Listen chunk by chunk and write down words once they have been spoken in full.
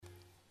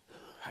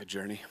Hi,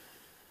 Journey.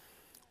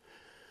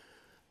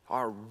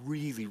 Our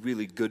really,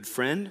 really good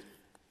friend,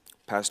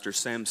 Pastor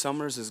Sam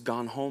Summers, has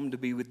gone home to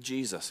be with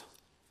Jesus.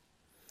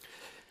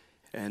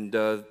 And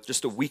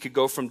just a week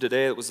ago from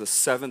today, it was the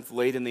 7th,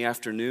 late in the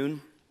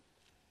afternoon,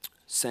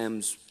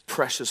 Sam's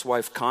precious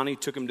wife, Connie,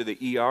 took him to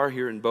the ER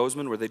here in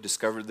Bozeman, where they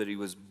discovered that he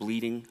was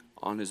bleeding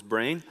on his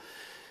brain.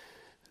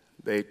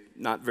 They,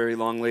 not very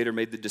long later,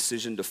 made the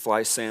decision to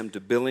fly Sam to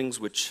Billings,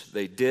 which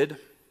they did.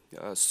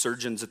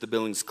 Surgeons at the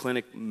Billings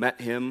Clinic met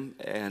him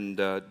and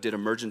did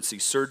emergency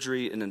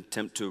surgery in an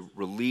attempt to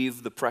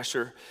relieve the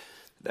pressure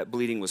that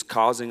bleeding was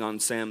causing on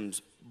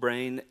Sam's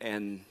brain.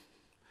 And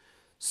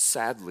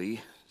sadly,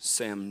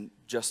 Sam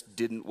just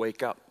didn't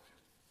wake up.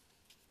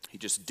 He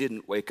just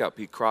didn't wake up.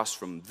 He crossed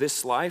from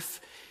this life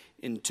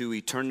into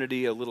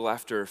eternity a little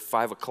after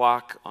 5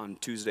 o'clock on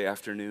Tuesday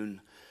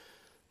afternoon,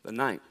 the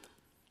 9th.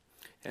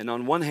 And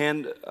on one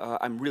hand,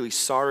 I'm really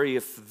sorry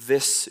if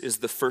this is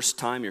the first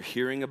time you're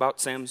hearing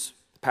about Sam's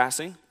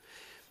passing.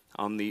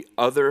 On the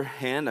other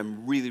hand,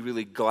 I'm really,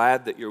 really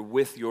glad that you're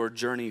with your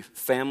Journey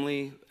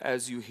family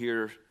as you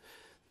hear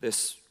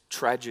this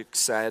tragic,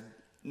 sad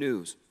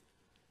news.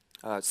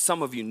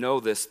 Some of you know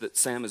this, that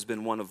Sam has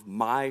been one of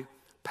my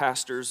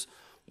pastors,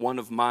 one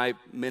of my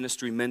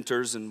ministry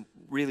mentors, and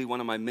really one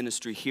of my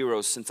ministry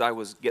heroes since I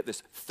was, get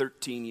this,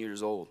 13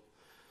 years old.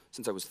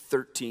 Since I was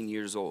 13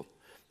 years old.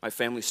 My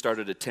family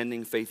started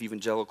attending Faith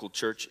Evangelical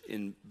Church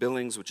in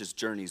Billings, which is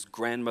Journey's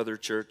grandmother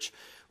church,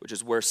 which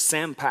is where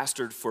Sam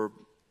pastored for,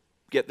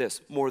 get this,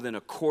 more than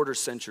a quarter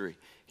century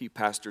he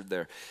pastored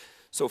there.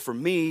 So for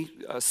me,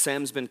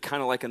 Sam's been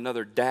kind of like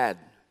another dad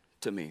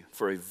to me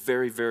for a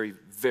very, very,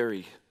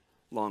 very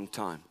long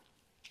time.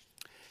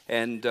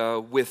 And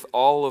with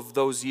all of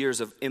those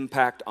years of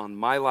impact on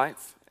my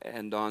life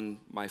and on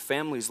my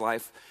family's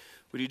life,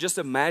 would you just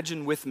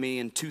imagine with me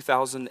in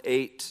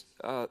 2008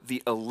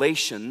 the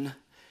elation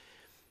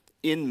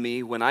in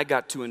me when I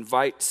got to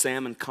invite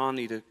Sam and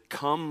Connie to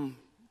come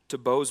to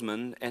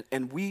Bozeman,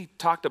 and we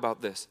talked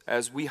about this.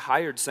 As we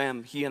hired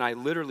Sam, he and I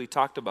literally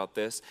talked about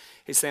this.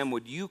 Hey, Sam,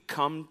 would you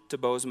come to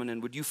Bozeman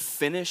and would you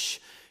finish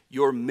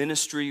your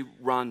ministry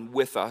run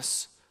with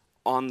us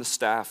on the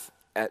staff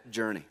at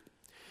Journey?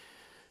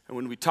 And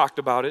when we talked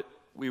about it,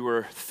 we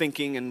were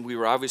thinking and we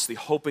were obviously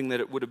hoping that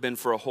it would have been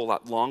for a whole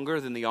lot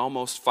longer than the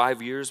almost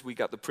 5 years we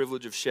got the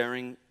privilege of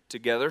sharing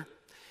together.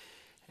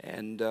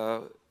 And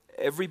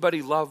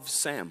everybody loves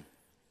Sam.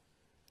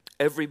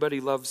 Everybody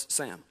loves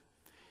Sam.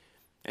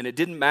 And it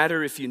didn't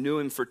matter if you knew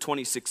him for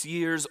 26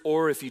 years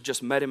or if you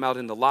just met him out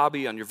in the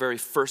lobby on your very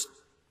first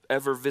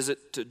ever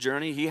visit to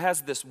Journey. He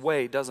has this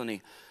way, doesn't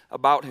he,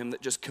 about him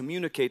that just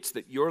communicates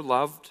that you're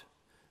loved,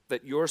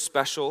 that you're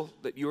special,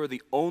 that you're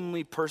the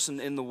only person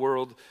in the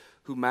world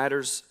who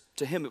matters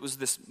to him. It was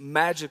this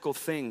magical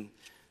thing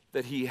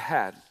that he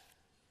had.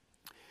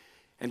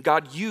 And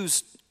God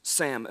used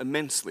Sam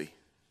immensely,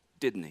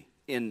 didn't he?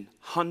 In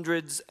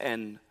hundreds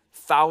and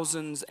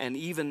thousands and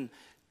even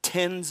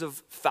tens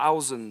of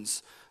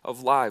thousands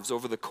of lives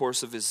over the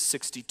course of his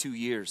 62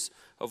 years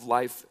of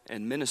life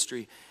and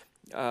ministry.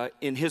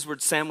 In his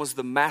words, Sam was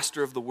the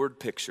master of the word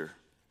picture,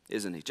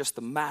 isn't he? Just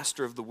the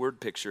master of the word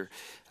picture.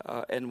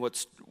 And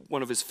what's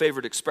one of his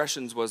favorite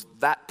expressions was,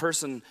 that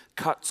person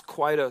cuts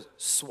quite a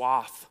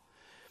swath.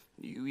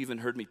 You even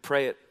heard me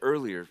pray it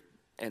earlier.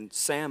 And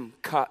Sam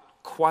cut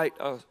quite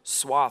a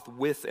swath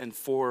with and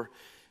for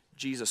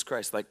Jesus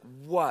Christ. Like,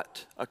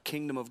 what a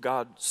kingdom of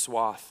God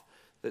swath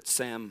that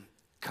Sam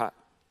cut.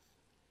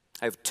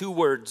 I have 2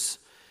 words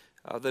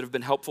that have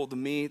been helpful to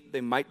me.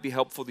 They might be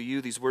helpful to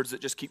you. These words that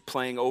just keep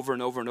playing over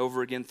and over and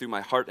over again through my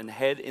heart and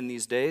head in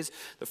these days.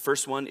 The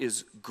first one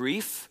is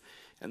grief,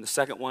 and the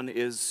second one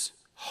is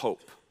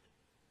hope.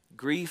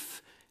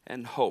 Grief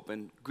and hope.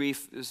 And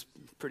grief is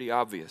pretty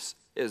obvious,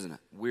 isn't it?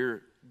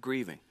 We're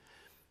grieving.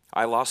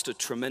 I lost a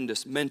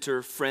tremendous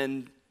mentor,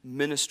 friend,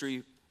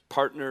 ministry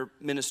partner,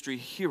 ministry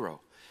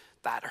hero.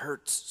 That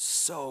hurts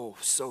so,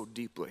 so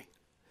deeply.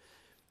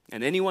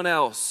 And anyone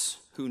else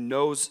who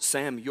knows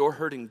Sam, you're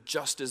hurting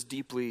just as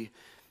deeply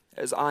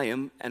as I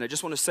am. And I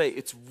just want to say,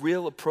 it's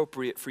real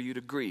appropriate for you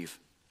to grieve.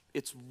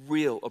 It's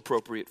real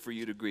appropriate for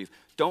you to grieve.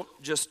 Don't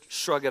just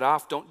shrug it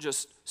off. Don't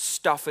just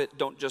stuff it.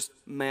 Don't just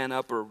man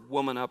up or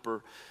woman up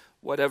or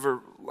whatever.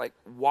 Like,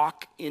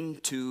 walk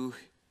into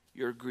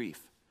your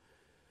grief.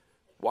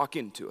 Walk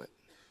into it.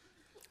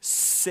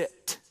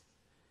 Sit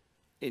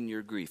in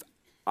your grief.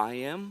 I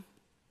am.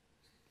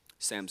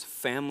 Sam's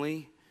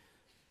family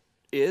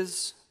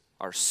is.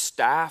 Our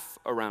staff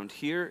around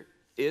here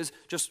is.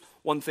 Just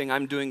one thing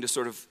I'm doing to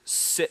sort of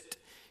sit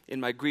in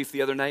my grief.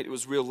 The other night, it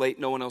was real late.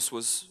 No one else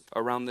was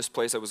around this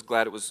place. I was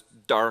glad it was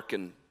dark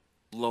and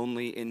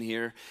lonely in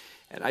here.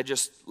 And I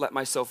just let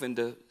myself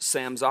into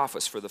Sam's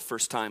office for the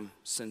first time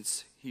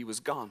since he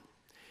was gone.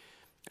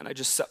 And I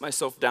just set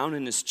myself down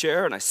in his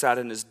chair and I sat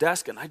in his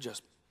desk and I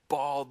just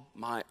bawled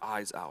my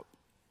eyes out.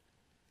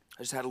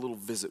 I just had a little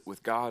visit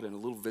with God and a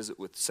little visit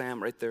with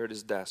Sam right there at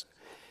his desk.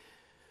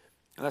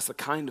 And that's the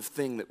kind of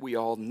thing that we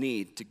all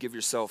need, to give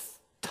yourself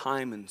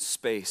time and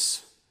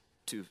space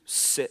to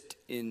sit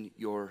in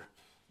your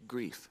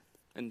grief.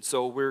 And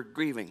so we're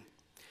grieving.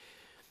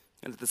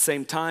 And at the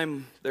same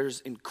time,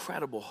 there's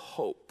incredible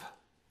hope.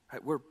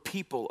 Right? We're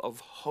people of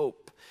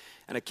hope.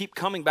 And I keep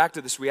coming back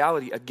to this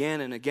reality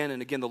again and again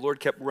and again. The Lord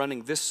kept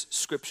running this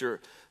scripture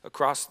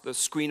across the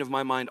screen of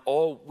my mind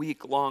all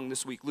week long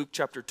this week. Luke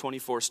chapter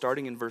 24,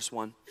 starting in verse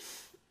 1.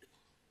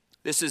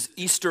 This is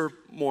Easter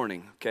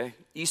morning, okay?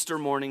 Easter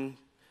morning,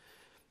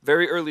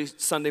 very early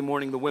Sunday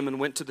morning, the women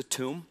went to the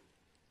tomb,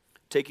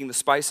 taking the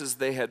spices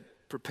they had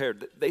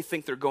prepared. They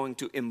think they're going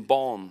to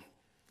embalm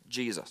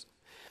Jesus.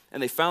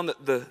 And they found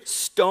that the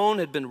stone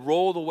had been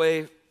rolled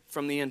away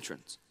from the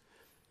entrance.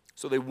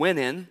 So they went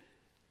in,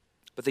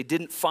 but they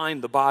didn't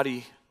find the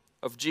body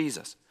of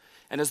Jesus.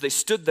 And as they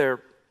stood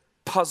there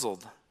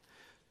puzzled,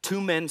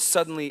 two men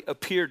suddenly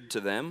appeared to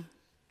them,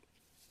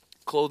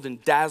 clothed in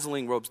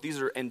dazzling robes. These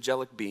are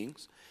angelic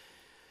beings.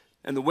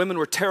 And the women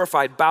were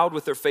terrified, bowed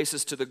with their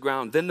faces to the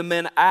ground. Then the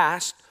men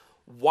asked,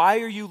 "Why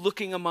are you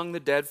looking among the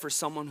dead for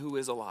someone who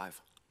is alive?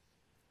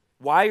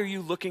 Why are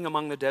you looking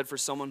among the dead for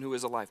someone who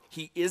is alive?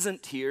 He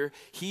isn't here.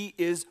 He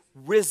is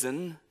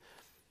risen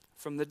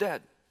from the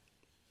dead."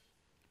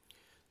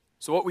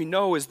 So what we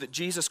know is that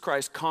Jesus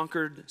Christ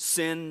conquered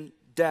sin,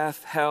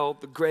 death, hell,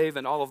 the grave,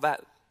 and all of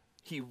that.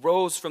 He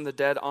rose from the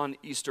dead on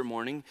Easter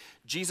morning.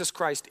 Jesus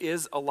Christ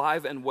is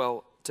alive and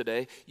well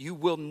today. You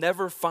will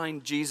never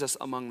find Jesus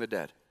among the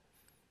dead.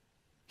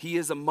 He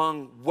is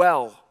among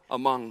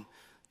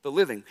the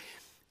living.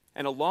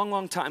 And a long,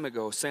 long time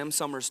ago, Sam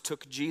Summers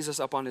took Jesus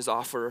up on his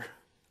offer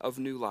of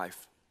new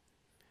life.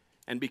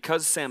 And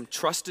because Sam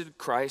trusted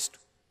Christ,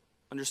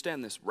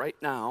 understand this, right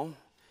now,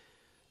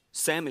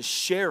 Sam is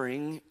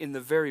sharing in the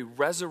very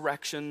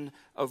resurrection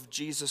of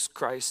Jesus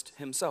Christ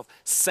himself.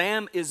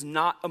 Sam is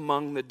not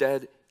among the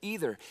dead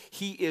either.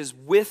 He is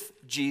with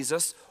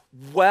Jesus,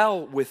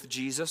 well with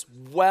Jesus,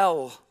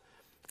 well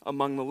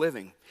among the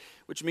living,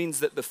 which means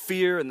that the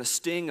fear and the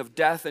sting of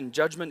death and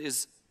judgment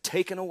is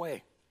taken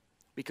away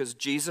because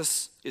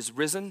Jesus is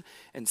risen,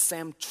 and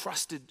Sam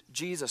trusted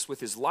Jesus with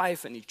his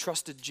life, and he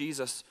trusted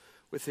Jesus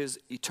with his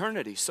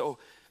eternity. So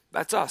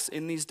that's us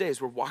in these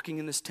days. We're walking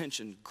in this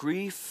tension,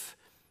 grief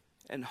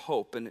and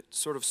hope, and it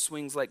sort of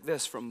swings like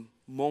this from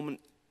moment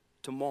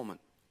to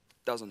moment,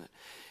 doesn't it?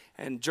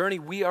 And Journey,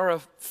 we are a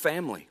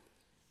family,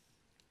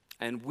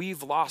 and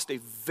we've lost a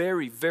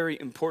very, very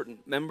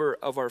important member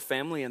of our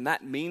family, and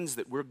that means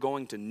that we're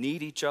going to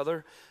need each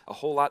other a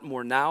whole lot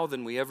more now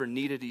than we ever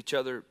needed each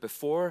other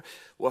before.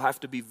 We'll have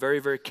to be very,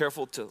 very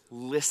careful to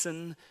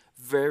listen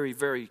very,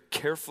 very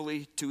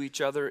carefully to each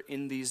other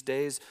in these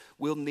days.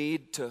 We'll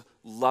need to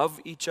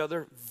love each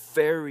other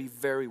very,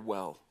 very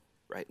well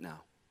right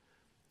now.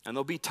 And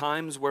there'll be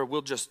times where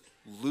we'll just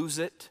lose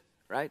it,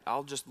 right?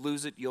 I'll just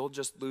lose it, you'll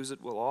just lose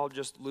it, we'll all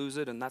just lose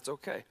it, and that's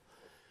okay.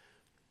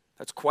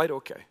 That's quite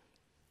okay,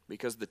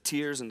 because the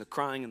tears and the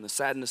crying and the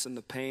sadness and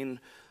the pain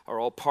are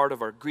all part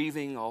of our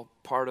grieving, all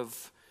part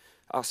of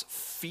us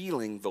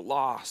feeling the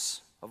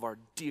loss of our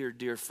dear,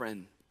 dear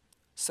friend,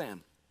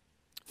 Sam.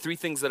 3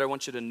 things that I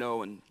want you to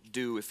know and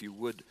do, if you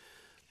would,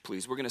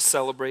 please. We're going to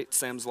celebrate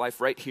Sam's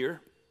life right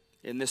here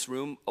in this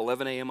room,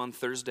 11 a.m. on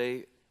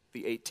Thursday,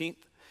 the 18th.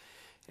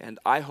 And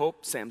I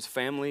hope, Sam's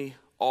family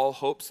all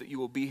hopes, that you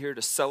will be here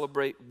to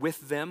celebrate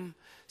with them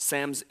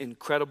Sam's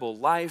incredible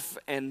life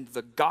and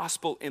the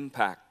gospel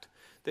impact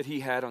that he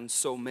had on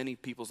so many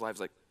people's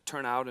lives. Like,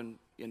 turn out and,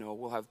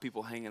 we'll have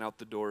people hanging out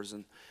the doors,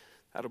 and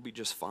that'll be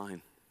just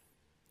fine.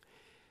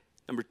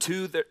 Number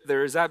 2,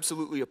 there is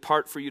absolutely a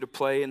part for you to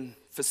play in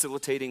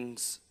facilitating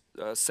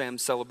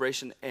Sam's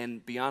celebration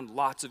and beyond.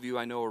 Lots of you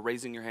I know are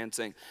raising your hand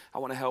saying, "I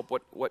want to help,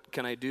 what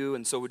can I do?"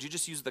 And so would you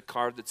just use the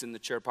card that's in the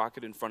chair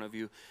pocket in front of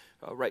you,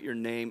 write your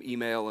name,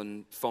 email,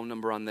 and phone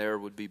number on there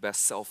would be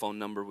best. Cell phone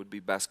number would be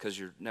best because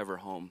you're never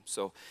home.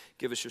 So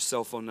give us your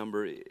cell phone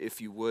number if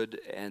you would,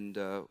 and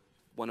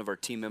one of our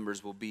team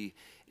members will be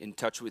in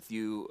touch with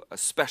you,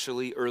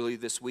 especially early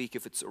this week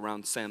if it's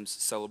around Sam's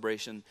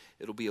celebration.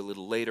 It'll be a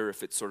little later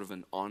if it's sort of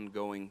an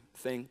ongoing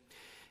thing.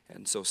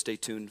 And so stay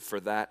tuned for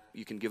that.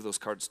 You can give those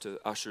cards to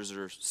ushers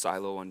or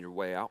Silo on your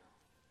way out.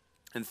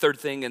 And third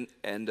thing,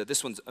 and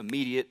this one's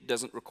immediate,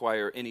 doesn't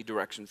require any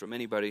direction from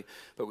anybody,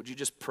 but would you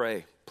just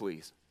pray,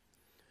 please?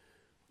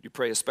 You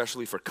pray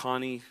especially for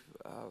Connie.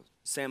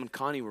 Sam and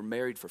Connie were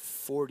married for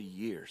 40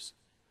 years.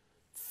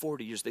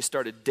 40 years. They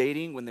started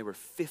dating when they were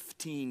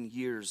 15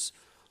 years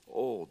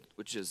old,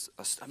 which is,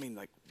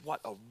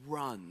 what a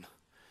run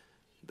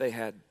they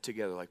had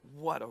together. Like,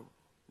 what a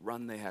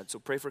run they had. So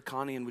pray for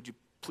Connie, and would you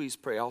please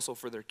pray also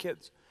for their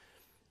kids.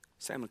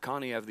 Sam and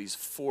Connie have these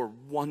 4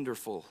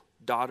 wonderful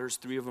daughters.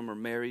 3 of them are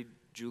married.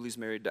 Julie's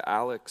married to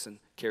Alex, and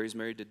Carrie's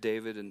married to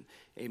David, and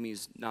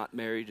Amy's not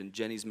married, and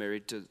Jenny's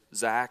married to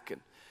Zach.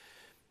 And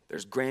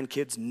there's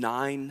grandkids,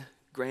 9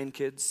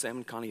 grandkids. Sam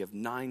and Connie have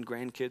 9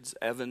 grandkids: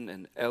 Evan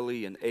and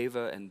Ellie and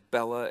Ava and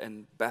Bella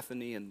and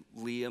Bethany and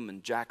Liam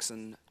and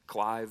Jackson,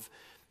 Clive,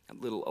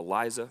 and little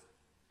Eliza.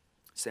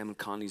 Sam and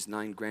Connie's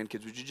 9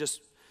 grandkids. Would you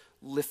just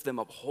lift them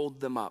up,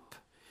 hold them up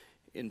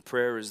in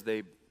prayer as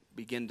they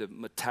begin to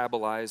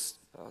metabolize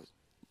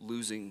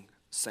losing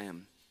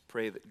Sam?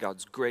 Pray that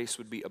God's grace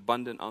would be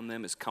abundant on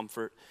them, his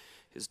comfort,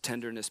 his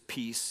tenderness,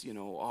 peace,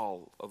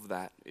 all of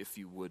that, if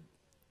you would,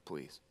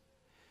 please.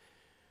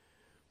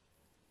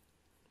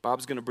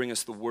 Bob's going to bring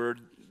us the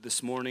word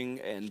this morning,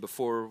 and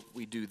before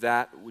we do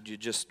that, would you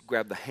just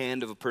grab the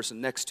hand of a person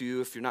next to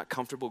you? If you're not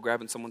comfortable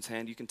grabbing someone's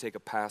hand, you can take a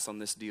pass on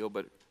this deal,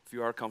 but if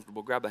you are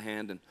comfortable, grab a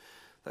hand and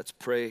let's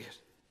pray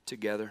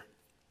together.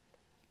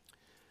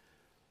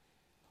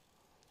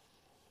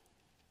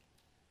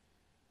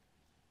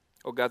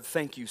 Oh God,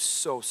 thank you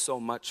so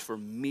much for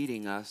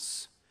meeting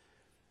us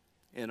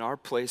in our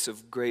place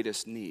of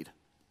greatest need.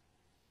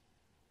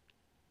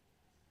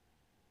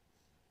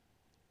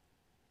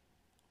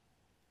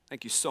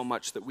 Thank you so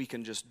much that we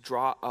can just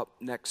draw up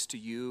next to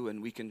you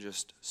and we can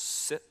just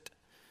sit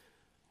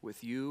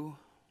with you,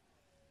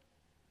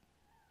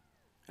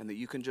 and that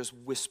you can just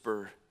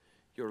whisper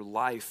your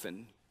life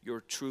and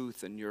your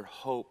truth and your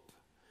hope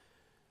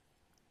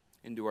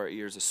into our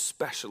ears,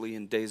 especially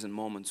in days and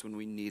moments when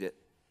we need it,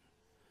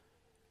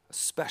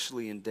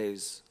 especially in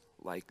days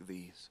like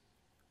these.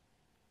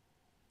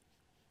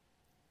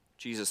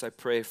 Jesus, I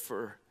pray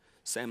for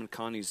Sam and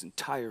Connie's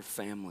entire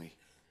family,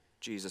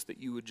 Jesus, that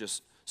you would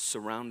just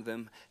surround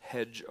them,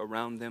 hedge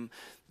around them.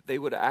 They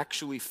would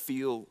actually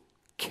feel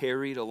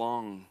carried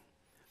along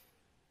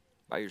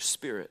by your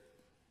Spirit,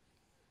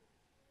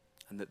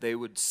 and that they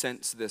would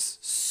sense this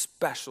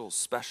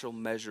special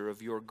measure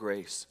of your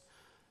grace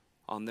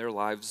on their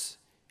lives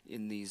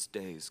in these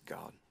days,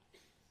 God.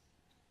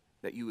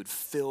 That you would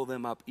fill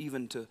them up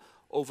even to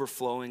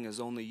overflowing as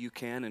only you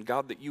can, and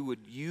God, that you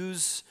would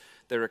use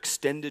their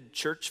extended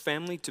church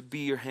family to be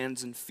your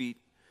hands and feet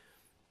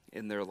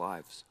in their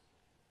lives.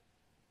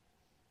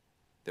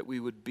 That we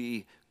would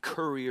be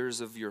couriers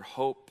of your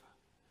hope,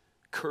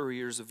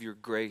 couriers of your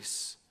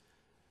grace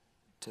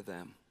to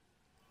them.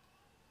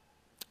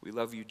 We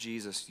love you,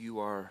 Jesus. You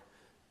are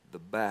the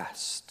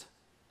best,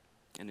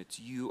 and it's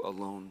you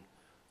alone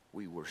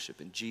we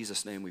worship. In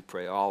Jesus' name we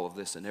pray all of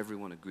this, and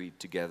everyone agreed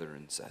together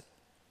and said,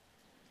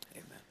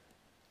 amen.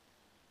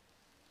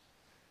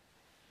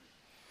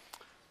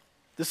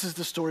 This is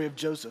the story of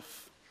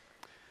Joseph.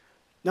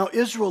 Now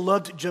Israel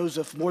loved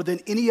Joseph more than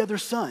any other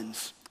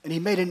sons, and he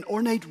made an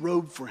ornate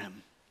robe for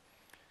him.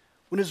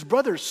 When his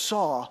brothers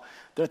saw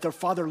that their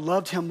father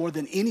loved him more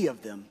than any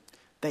of them,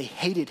 they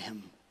hated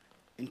him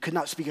and could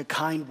not speak a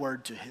kind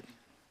word to him.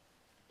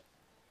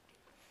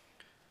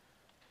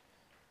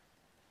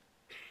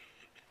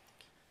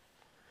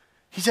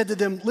 He said to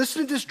them,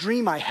 "Listen to this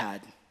dream I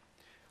had.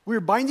 We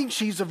were binding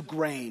sheaves of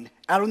grain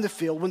out in the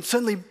field when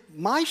suddenly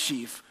my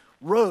sheaf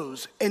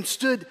rose and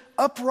stood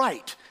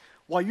upright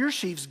while your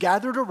sheaves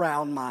gathered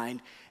around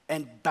mine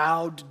and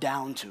bowed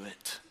down to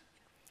it."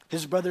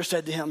 His brother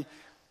said to him,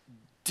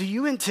 "Do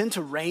you intend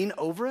to reign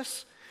over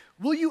us?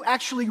 Will you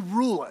actually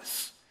rule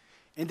us?"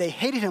 And they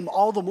hated him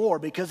all the more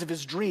because of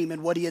his dream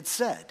and what he had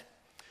said.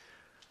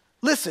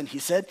 "Listen," he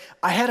said,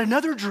 "I had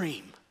another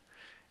dream.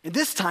 And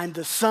this time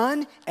the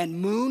sun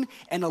and moon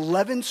and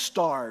 11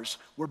 stars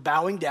were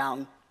bowing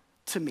down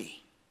to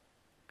me."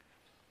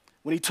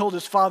 When he told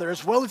his father,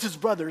 as well as his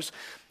brothers,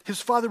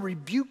 his father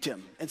rebuked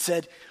him and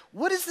said,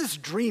 "What is this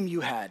dream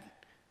you had?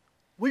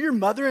 Will your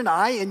mother and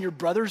I and your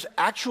brothers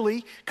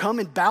actually come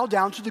and bow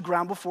down to the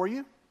ground before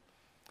you?"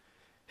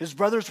 His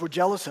brothers were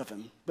jealous of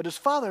him, but his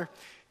father,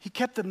 he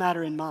kept the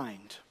matter in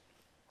mind.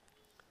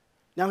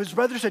 Now his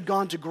brothers had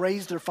gone to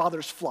graze their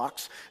father's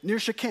flocks near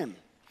Shechem.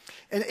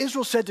 And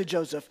Israel said to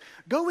Joseph,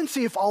 "Go and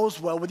see if all is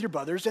well with your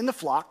brothers and the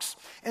flocks,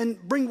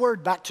 and bring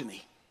word back to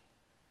me."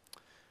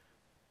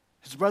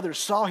 His brothers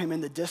saw him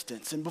in the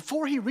distance, and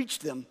before he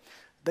reached them,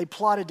 they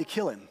plotted to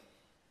kill him.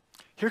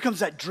 "Here comes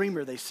that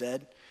dreamer," they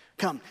said.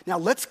 "Come, now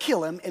let's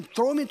kill him and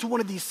throw him into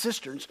one of these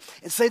cisterns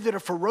and say that a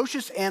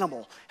ferocious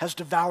animal has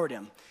devoured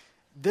him.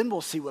 Then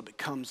we'll see what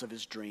becomes of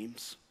his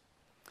dreams."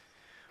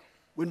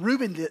 When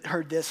Reuben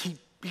heard this, he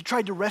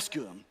tried to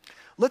rescue him.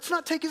 "Let's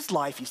not take his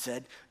life," he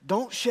said.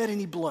 "Don't shed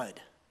any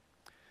blood.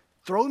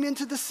 Throw him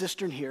into the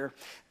cistern here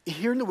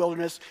in the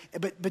wilderness,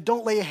 but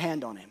don't lay a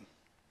hand on him."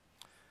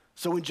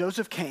 So when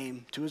Joseph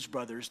came to his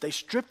brothers, they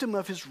stripped him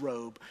of his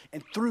robe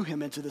and threw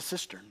him into the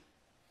cistern.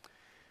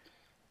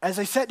 As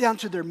they sat down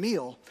to their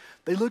meal,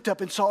 they looked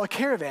up and saw a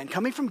caravan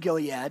coming from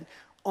Gilead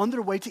on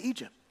their way to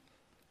Egypt.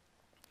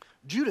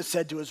 Judah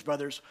said to his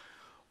brothers,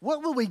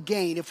 "What will we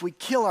gain if we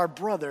kill our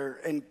brother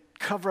and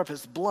cover up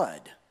his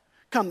blood?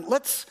 Come,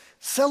 let's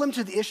sell him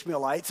to the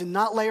Ishmaelites and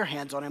not lay our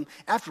hands on him.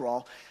 After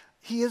all,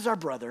 he is our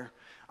brother,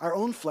 our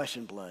own flesh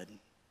and blood."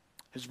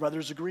 His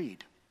brothers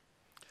agreed.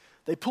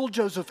 They pulled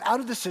Joseph out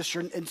of the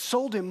cistern and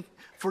sold him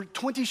for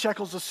 20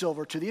 shekels of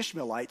silver to the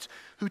Ishmaelites,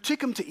 who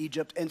took him to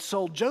Egypt and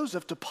sold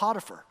Joseph to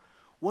Potiphar,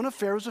 one of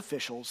Pharaoh's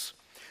officials,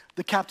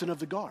 the captain of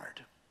the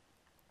guard.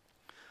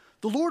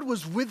 The Lord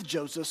was with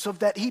Joseph so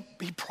that he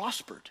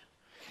prospered,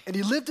 and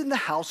he lived in the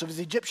house of his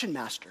Egyptian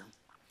master.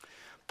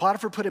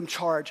 Potiphar put him in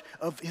charge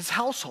of his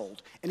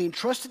household, and he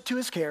entrusted to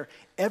his care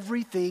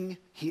everything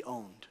he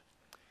owned.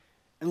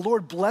 And the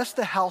Lord blessed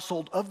the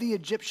household of the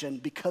Egyptian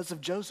because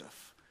of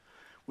Joseph.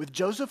 With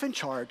Joseph in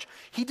charge,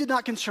 he did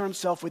not concern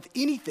himself with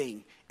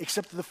anything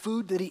except the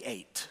food that he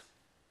ate.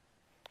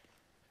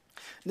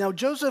 Now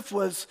Joseph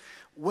was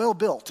well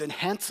built and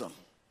handsome.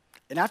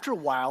 And after a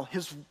while,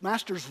 his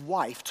master's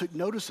wife took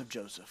notice of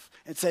Joseph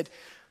and said,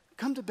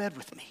 "Come to bed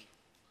with me."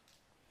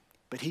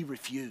 But he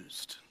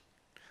refused.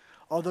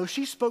 Although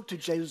she spoke to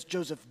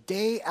Joseph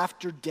day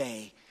after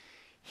day,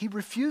 he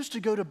refused to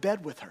go to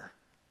bed with her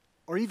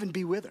or even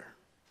be with her.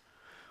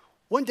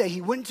 One day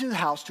he went into the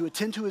house to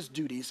attend to his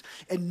duties,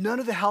 and none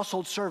of the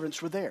household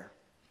servants were there.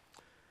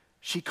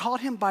 She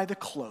caught him by the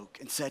cloak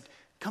and said,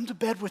 "Come to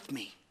bed with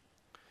me."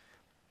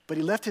 But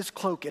he left his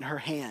cloak in her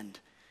hand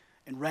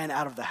and ran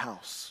out of the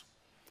house.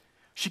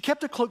 She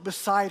kept the cloak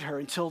beside her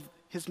until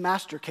his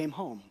master came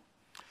home.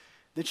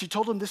 Then she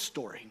told him this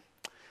story: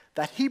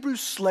 "That Hebrew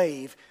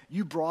slave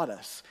you brought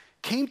us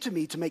came to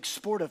me to make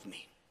sport of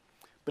me.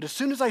 But as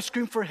soon as I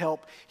screamed for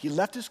help, he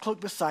left his cloak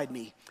beside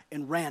me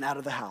and ran out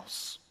of the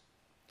house."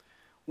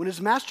 When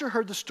his master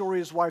heard the story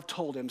his wife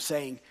told him,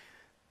 saying,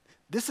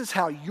 "This is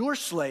how your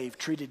slave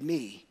treated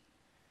me,"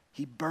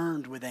 he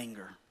burned with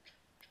anger.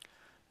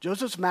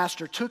 Joseph's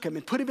master took him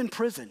and put him in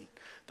prison,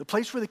 the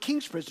place where the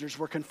king's prisoners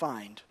were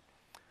confined.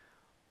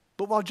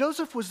 But while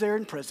Joseph was there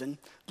in prison,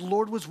 the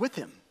Lord was with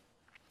him.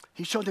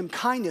 He showed him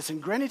kindness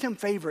and granted him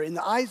favor in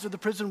the eyes of the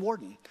prison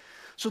warden.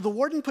 So the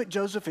warden put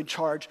Joseph in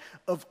charge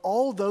of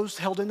all those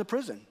held in the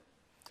prison,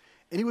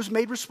 and he was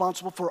made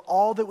responsible for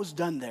all that was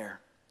done there.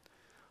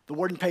 The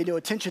warden paid no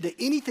attention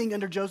to anything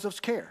under Joseph's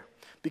care,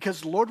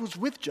 because the Lord was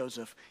with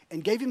Joseph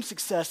and gave him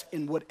success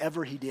in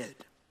whatever he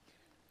did.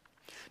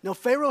 Now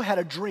Pharaoh had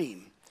a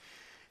dream.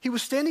 He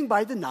was standing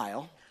by the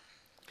Nile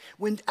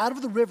when out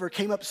of the river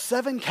came up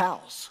 7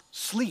 cows,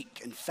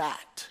 sleek and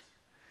fat,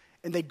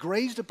 and they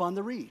grazed upon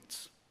the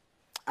reeds.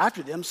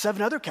 After them,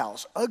 7 other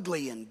cows,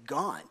 ugly and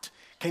gaunt,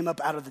 came up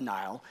out of the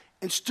Nile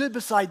and stood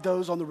beside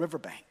those on the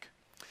riverbank.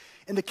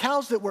 And the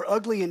cows that were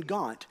ugly and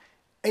gaunt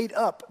ate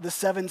up the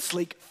 7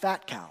 sleek,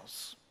 fat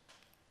cows.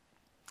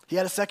 He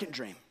had a second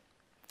dream.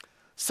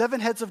 7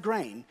 heads of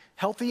grain,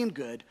 healthy and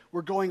good,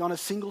 were going on a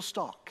single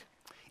stalk.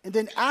 And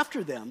then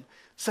after them,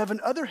 7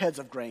 other heads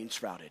of grain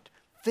sprouted,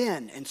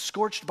 thin and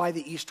scorched by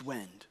the east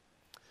wind.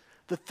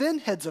 The thin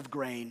heads of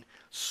grain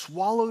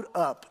swallowed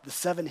up the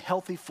 7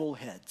 healthy, full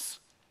heads.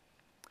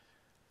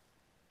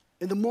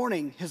 In the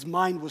morning, his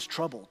mind was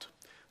troubled,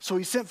 so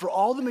he sent for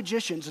all the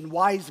magicians and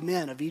wise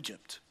men of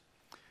Egypt.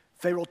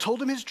 Pharaoh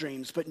told him his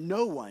dreams, but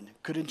no one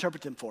could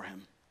interpret them for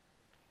him.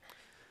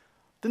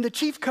 Then the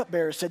chief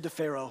cupbearer said to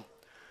Pharaoh,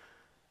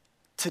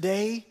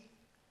 "Today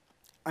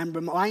I'm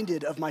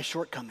reminded of my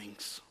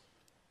shortcomings.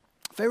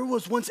 Pharaoh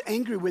was once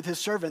angry with his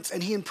servants,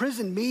 and he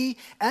imprisoned me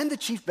and the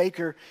chief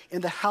baker in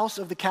the house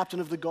of the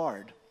captain of the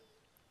guard.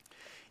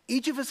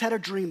 Each of us had a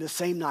dream the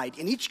same night,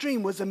 and each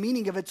dream was a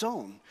meaning of its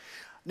own.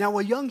 Now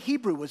a young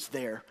Hebrew was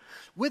there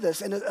with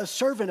us, and a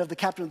servant of the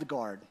captain of the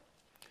guard.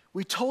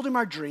 We told him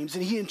our dreams,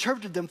 and he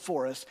interpreted them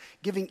for us,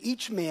 giving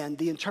each man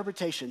the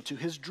interpretation to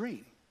his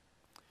dream.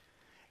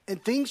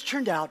 And things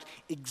turned out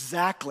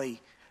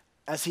exactly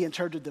as he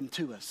interpreted them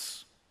to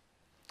us.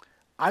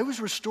 I was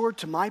restored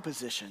to my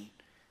position,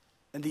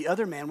 and the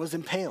other man was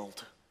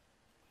impaled."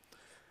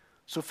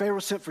 So Pharaoh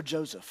sent for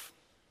Joseph,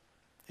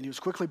 and he was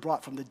quickly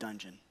brought from the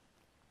dungeon.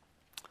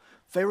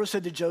 Pharaoh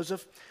said to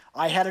Joseph,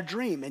 "I had a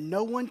dream, and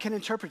no one can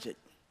interpret it.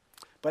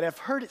 But I've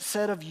heard it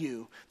said of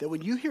you that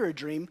when you hear a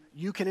dream,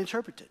 you can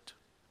interpret it."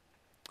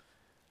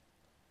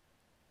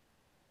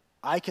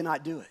 "I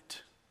cannot do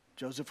it,"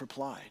 Joseph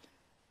replied.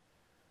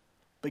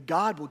 "But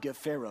God will give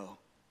Pharaoh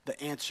the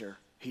answer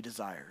he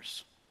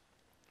desires."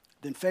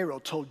 Then Pharaoh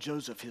told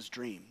Joseph his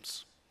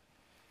dreams.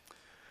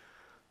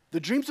 The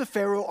dreams of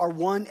Pharaoh are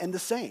one and the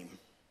same.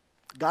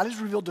 God has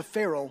revealed to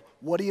Pharaoh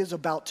what he is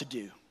about to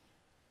do,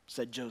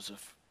 said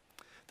Joseph.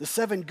 The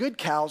 7 good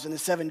cows and the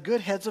 7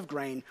 good heads of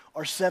grain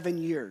are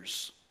 7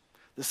 years.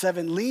 The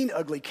 7 lean,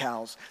 ugly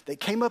cows that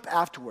came up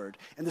afterward,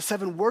 and the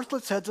 7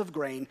 worthless heads of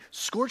grain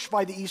scorched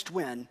by the east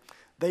wind,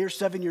 they are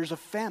 7 years of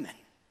famine.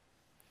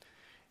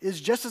 It is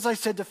just as I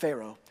said to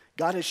Pharaoh.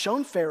 God has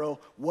shown Pharaoh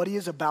what he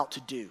is about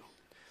to do.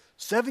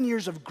 7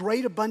 years of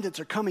great abundance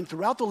are coming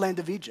throughout the land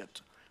of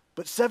Egypt,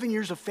 but 7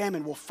 years of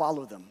famine will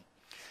follow them.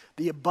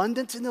 The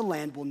abundance in the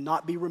land will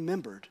not be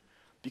remembered,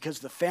 because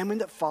the famine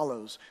that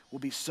follows will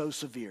be so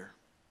severe.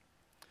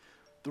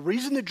 The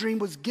reason the dream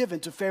was given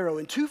to Pharaoh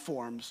in 2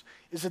 forms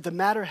is that the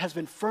matter has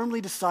been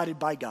firmly decided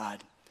by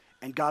God,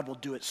 and God will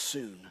do it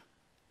soon.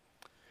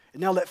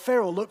 And now let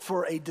Pharaoh look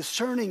for a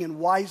discerning and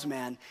wise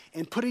man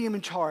and put him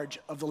in charge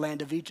of the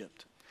land of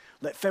Egypt.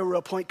 Let Pharaoh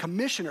appoint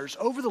commissioners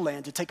over the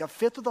land to take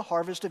 1/5 of the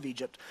harvest of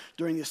Egypt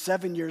during the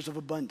 7 years of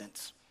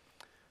abundance.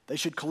 They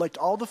should collect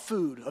all the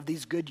food of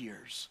these good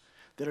years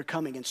that are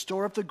coming and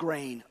store up the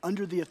grain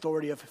under the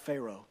authority of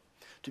Pharaoh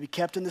to be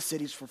kept in the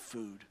cities for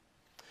food.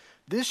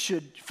 This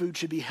food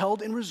should be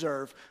held in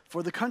reserve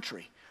for the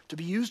country to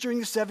be used during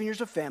the 7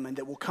 years of famine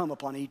that will come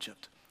upon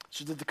Egypt,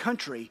 so that the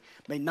country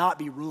may not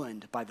be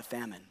ruined by the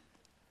famine."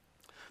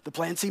 The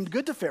plan seemed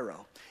good to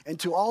Pharaoh and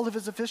to all of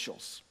his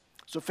officials.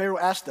 So Pharaoh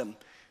asked them,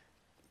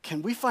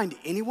 "Can we find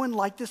anyone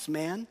like this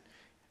man,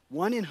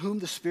 one in whom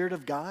the Spirit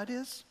of God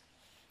is?"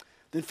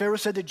 Then Pharaoh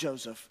said to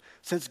Joseph,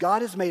 "Since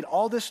God has made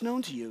all this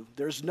known to you,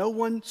 there is no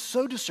one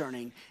so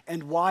discerning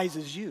and wise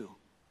as you.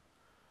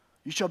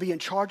 You shall be in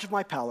charge of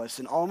my palace,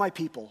 and all my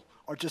people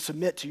are to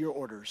submit to your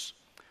orders.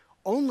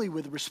 Only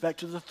with respect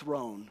to the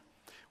throne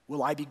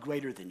will I be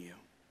greater than you."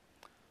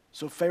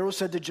 So Pharaoh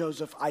said to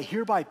Joseph, "I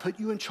hereby put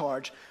you in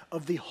charge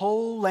of the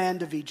whole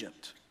land of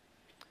Egypt."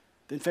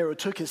 Then Pharaoh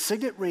took his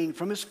signet ring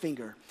from his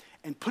finger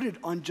and put it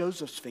on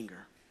Joseph's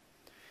finger.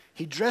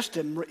 He dressed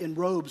him in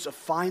robes of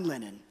fine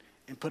linen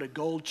and put a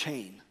gold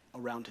chain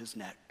around his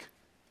neck.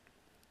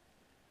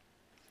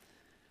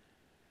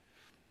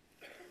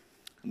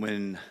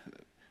 When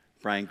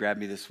Brian grabbed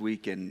me this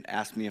week and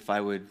asked me if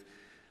I would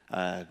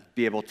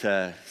be able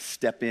to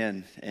step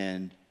in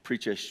and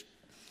preach a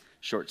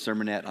short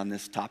sermonette on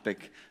this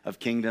topic of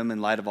kingdom in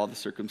light of all the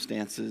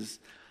circumstances,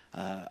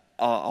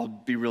 I'll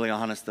be really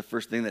honest, the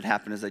first thing that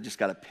happened is I just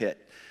got a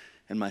pit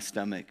in my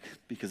stomach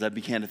because I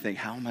began to think,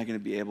 how am I going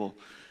to be able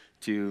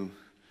to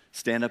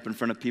stand up in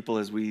front of people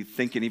as we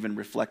think and even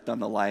reflect on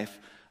the life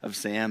of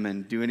Sam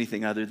and do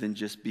anything other than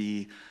just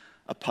be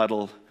a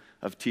puddle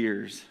of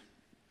tears.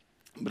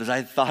 But as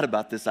I thought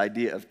about this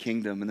idea of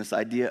kingdom and this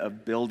idea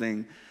of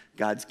building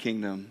God's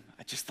kingdom,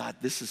 I just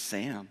thought, this is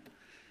Sam.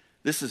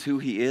 This is who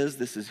he is.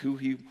 This is who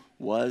he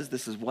was.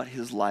 This is what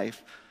his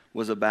life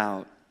was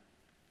about.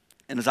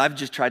 And as I've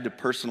just tried to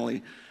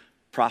personally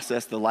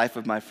process the life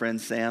of my friend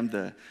Sam,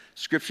 the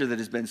scripture that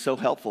has been so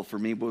helpful for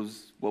me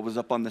was what was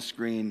up on the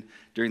screen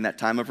during that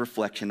time of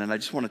reflection. And I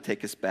just want to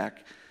take us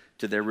back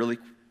to there really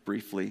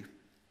briefly.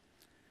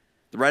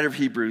 The writer of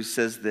Hebrews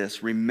says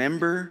this: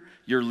 "Remember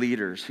your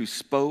leaders who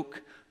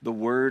spoke the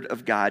word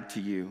of God to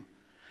you.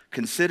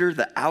 Consider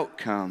the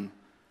outcome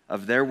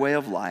of their way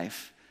of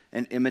life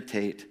and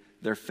imitate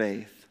their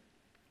faith."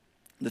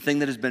 The thing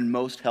that has been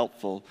most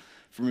helpful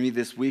for me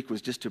this week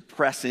was just to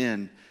press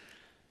in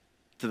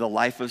to the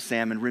life of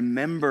Sam and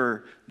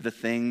remember the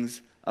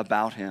things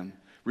about him.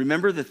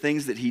 Remember the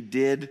things that he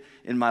did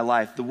in my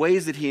life, the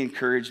ways that he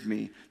encouraged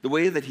me, the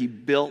way that he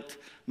built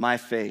my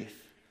faith.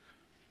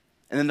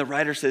 And then the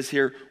writer says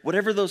here,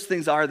 whatever those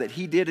things are that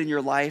he did in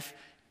your life,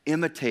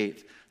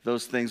 imitate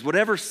those things.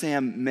 Whatever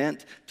Sam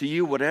meant to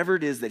you, whatever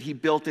it is that he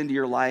built into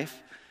your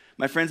life,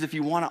 my friends, if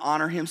you want to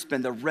honor him,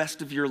 spend the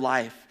rest of your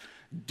life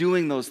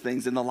doing those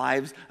things in the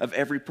lives of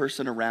every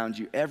person around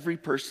you, every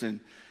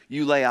person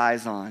you lay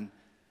eyes on.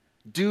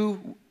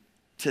 Do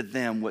to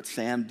them what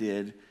Sam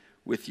did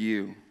with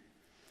you,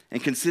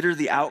 and consider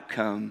the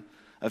outcome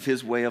of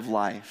his way of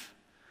life.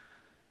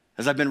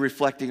 As I've been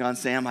reflecting on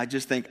Sam, I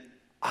just think,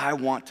 I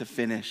want to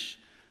finish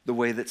the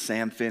way that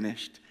Sam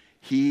finished.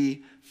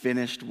 He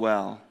finished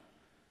well.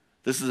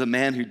 This is a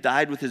man who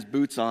died with his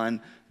boots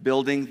on,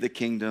 building the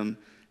kingdom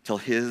till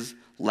his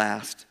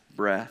last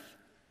breath.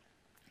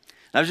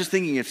 And I was just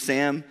thinking, if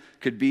Sam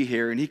could be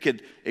here and he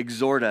could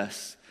exhort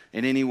us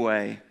in any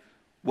way,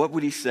 what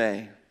would he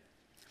say?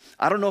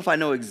 I don't know if I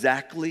know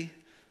exactly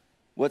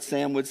what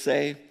Sam would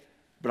say,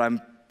 but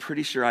I'm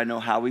pretty sure I know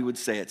how he would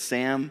say it.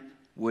 Sam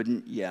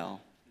wouldn't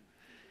yell.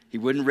 He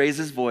wouldn't raise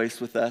his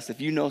voice with us.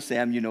 If you know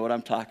Sam, you know what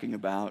I'm talking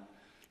about.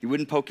 He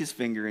wouldn't poke his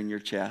finger in your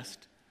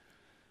chest,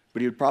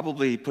 but he would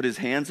probably put his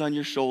hands on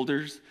your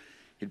shoulders.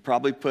 He'd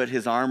probably put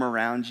his arm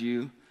around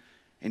you,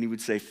 and he would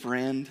say,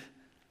 "Friend,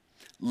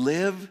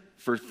 live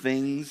for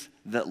things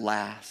that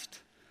last.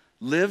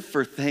 Live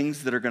for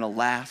things that are going to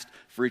last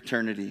for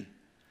eternity."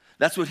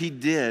 That's what he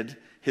did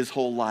his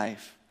whole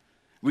life.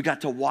 We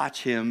got to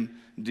watch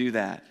him do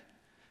that.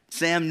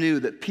 Sam knew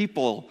that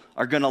people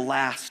are going to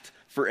last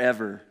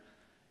forever.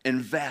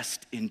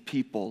 Invest in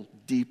people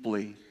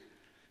deeply.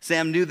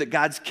 Sam knew that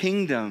God's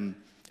kingdom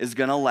is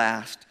going to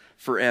last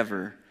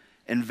forever.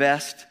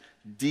 Invest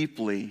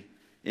deeply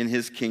in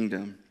his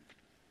kingdom.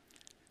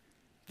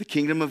 The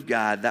kingdom of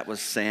God, that was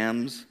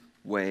Sam's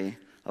way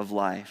of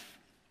life.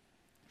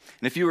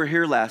 And if you were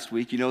here last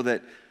week, you know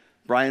that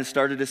Brian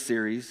started a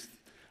series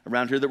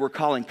around here that we're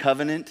calling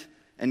Covenant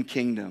and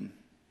Kingdom.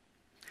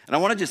 And I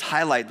want to just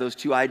highlight those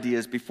two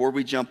ideas before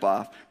we jump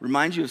off,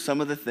 remind you of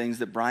some of the things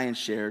that Brian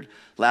shared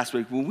last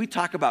week. When we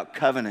talk about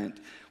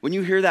covenant, when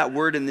you hear that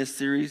word in this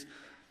series,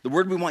 the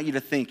word we want you to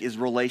think is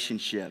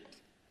relationship.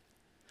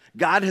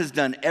 God has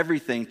done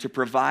everything to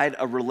provide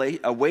a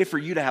way for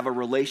you to have a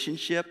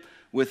relationship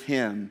with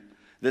him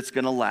that's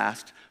going to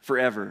last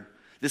forever.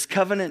 This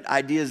covenant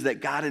idea is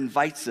that God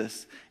invites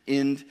us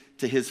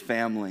into his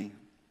family.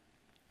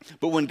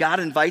 But when God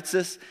invites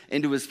us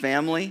into his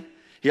family,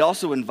 he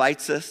also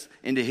invites us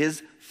into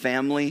his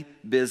family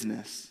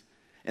business.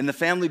 And the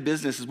family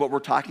business is what we're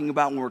talking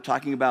about when we're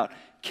talking about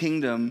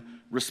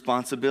kingdom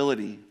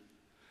responsibility.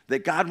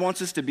 That God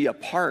wants us to be a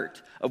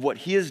part of what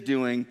he is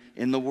doing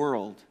in the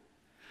world.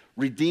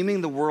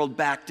 Redeeming the world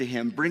back to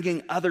him,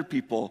 bringing other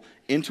people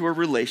into a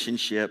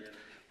relationship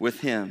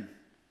with him.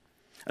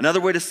 Another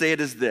way to say it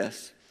is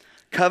this: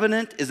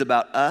 covenant is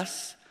about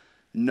us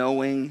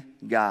knowing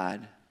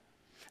God.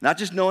 Not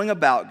just knowing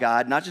about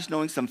God, not just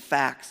knowing some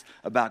facts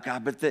about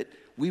God, but that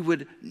we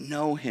would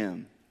know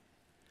him.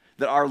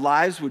 That our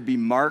lives would be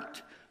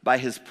marked by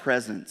his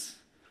presence.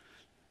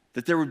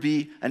 that there would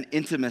be an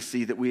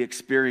intimacy that we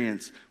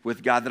experience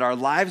with God, that our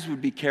lives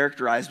would be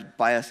characterized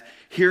by us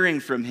hearing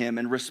from him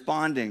and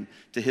responding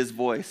to his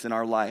voice in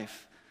our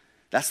life.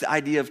 That's the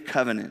idea of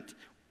covenant.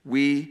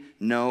 We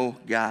know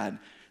God.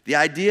 The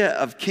idea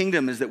of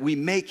kingdom is that we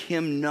make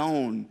him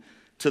known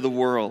to the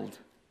world,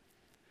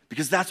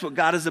 because that's what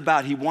God is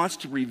about. He wants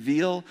to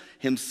reveal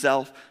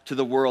himself to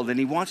the world, and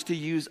he wants to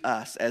use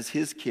us as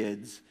his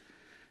kids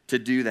to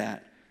do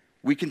that.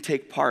 We can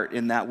take part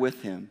in that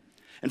with him.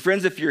 And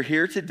friends, if you're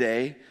here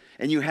today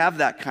and you have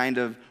that kind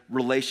of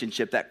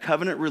relationship, that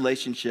covenant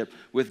relationship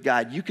with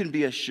God, you can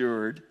be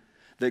assured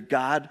that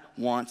God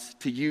wants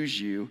to use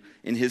you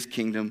in his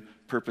kingdom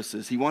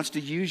purposes. He wants to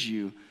use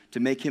you to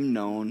make him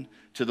known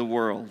to the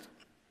world.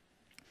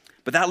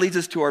 But that leads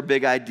us to our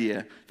big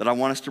idea that I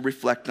want us to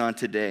reflect on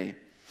today.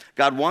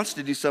 God wants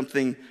to do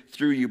something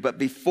through you, but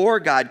before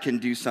God can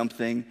do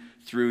something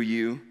through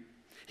you,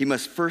 he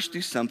must first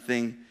do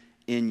something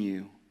in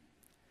you.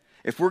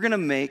 If we're going to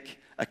make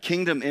a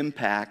kingdom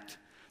impact,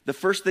 the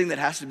first thing that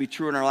has to be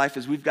true in our life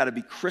is we've got to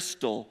be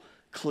crystal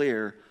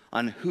clear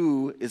on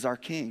who is our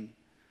king.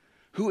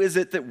 Who is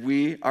it that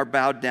we are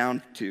bowed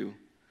down to?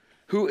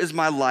 Who is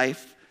my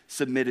life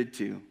submitted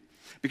to?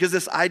 Because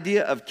this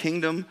idea of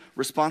kingdom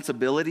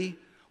responsibility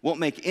won't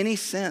make any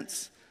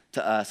sense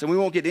to us, and we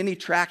won't get any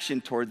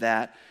traction toward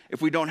that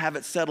if we don't have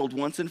it settled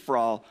once and for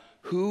all.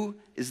 Who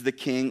is the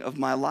king of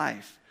my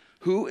life?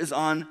 Who is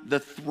on the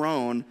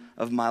throne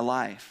of my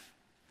life?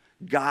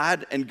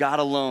 God and God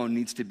alone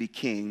needs to be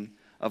king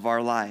of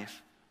our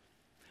life.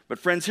 But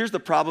friends, here's the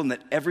problem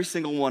that every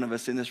single one of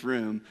us in this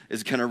room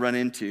is going to run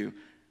into.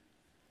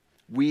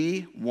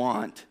 We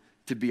want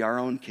to be our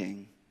own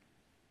king.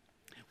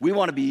 We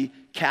want to be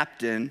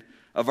captain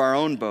of our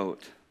own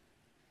boat.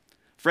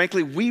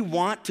 Frankly, we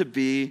want to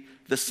be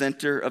the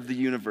center of the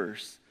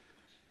universe.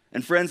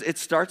 And friends, it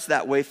starts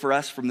that way for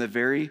us from the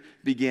very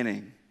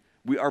beginning.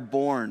 We are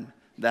born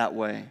that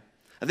way.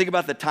 I think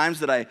about the times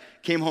that I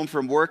came home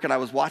from work and I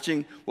was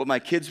watching what my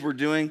kids were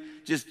doing,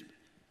 just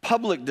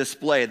public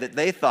display that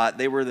they thought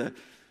they were the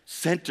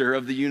center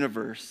of the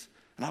universe.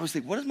 And I always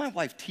think, what is my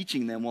wife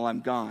teaching them while I'm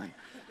gone?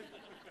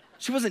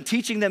 She wasn't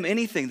teaching them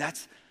anything.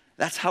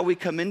 That's how we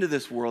come into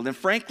this world. And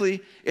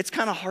frankly, it's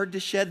kind of hard to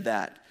shed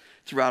that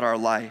throughout our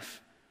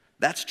life.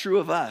 That's true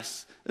of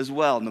us as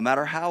well, no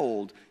matter how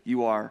old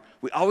you are.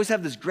 We always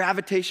have this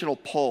gravitational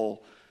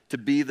pull to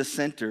be the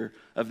center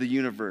of the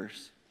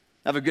universe.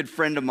 I have a good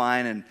friend of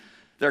mine, and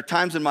there are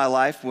times in my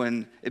life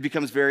when it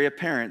becomes very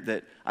apparent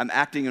that I'm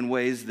acting in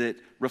ways that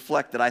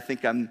reflect that I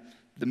think I'm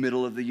the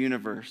middle of the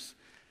universe.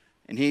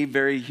 And he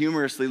very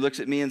humorously looks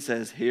at me and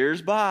says,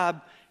 "Here's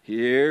Bob,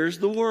 here's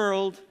the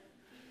world."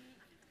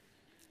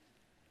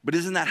 But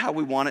isn't that how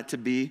we want it to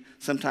be?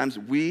 Sometimes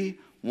we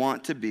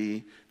want to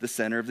be the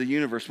center of the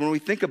universe. When we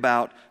think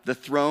about the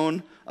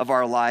throne of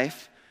our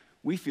life,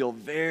 we feel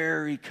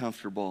very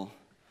comfortable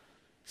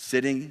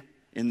sitting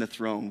in the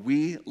throne.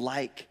 We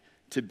like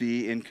to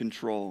be in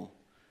control.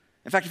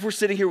 In fact, if we're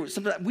sitting here,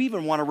 sometimes we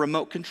even want a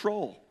remote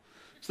control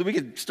so that we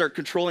can start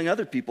controlling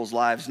other people's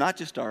lives, not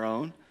just our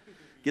own.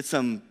 Get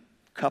some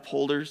cup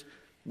holders.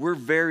 We're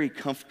very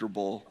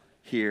comfortable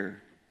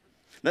here.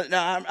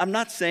 Now, I'm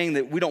not saying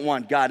that we don't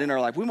want God in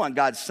our life. We want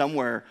God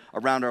somewhere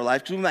around our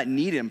life because we might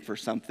need him for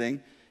something,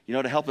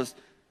 to help us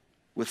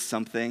with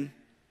something.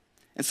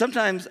 And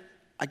sometimes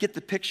I get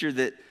the picture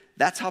that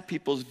that's how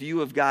people's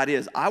view of God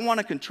is. I want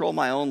to control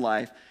my own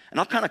life, and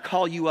I'll kind of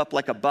call you up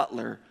like a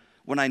butler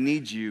when I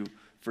need you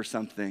for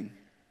something.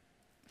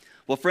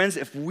 Well, friends,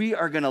 if we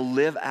are going to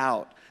live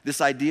out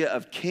this idea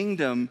of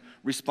kingdom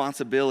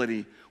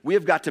responsibility, we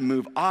have got to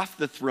move off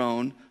the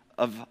throne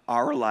of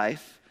our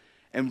life,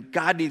 and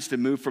God needs to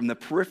move from the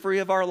periphery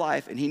of our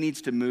life, and he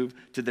needs to move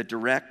to the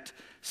direct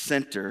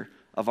center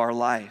of our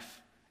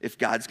life if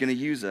God's going to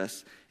use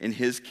us in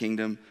his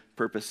kingdom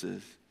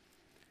purposes.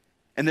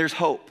 And there's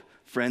hope,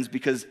 friends,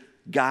 because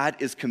God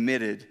is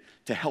committed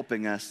to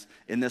helping us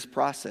in this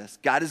process.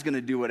 God is going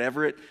to do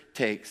whatever it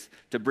takes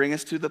to bring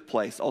us to the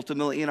place,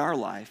 ultimately in our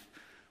life,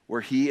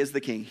 where he is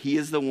the king. He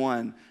is the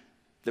one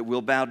that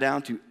we'll bow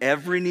down to.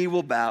 Every knee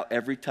will bow,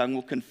 every tongue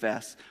will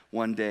confess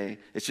one day.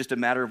 It's just a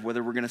matter of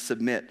whether we're going to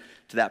submit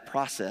to that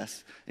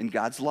process in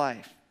God's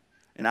life,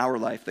 in our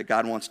life that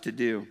God wants to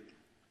do.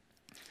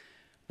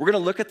 We're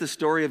going to look at the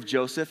story of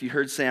Joseph. You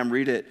heard Sam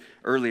read it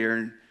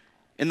earlier.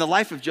 In the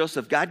life of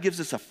Joseph, God gives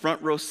us a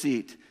front row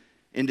seat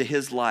into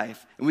his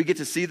life. And we get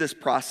to see this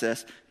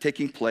process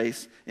taking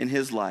place in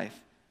his life.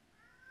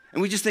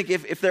 And we just think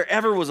if there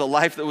ever was a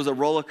life that was a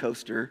roller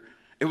coaster,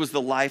 it was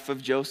the life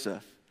of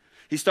Joseph.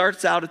 He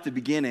starts out at the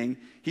beginning.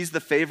 He's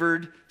the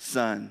favored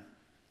son,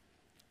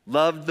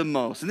 loved the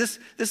most. And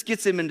this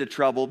gets him into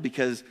trouble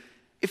because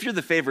if you're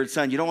the favored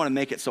son, you don't want to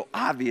make it so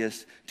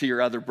obvious to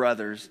your other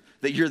brothers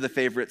that you're the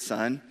favorite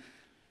son.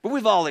 But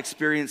we've all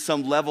experienced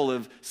some level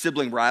of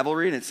sibling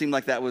rivalry, and it seemed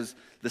like that was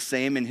the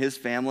same in his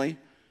family.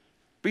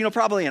 But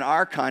probably in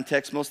our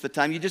context, most of the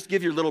time, you just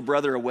give your little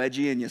brother a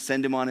wedgie and you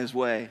send him on his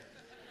way.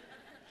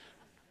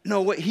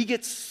 No, he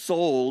gets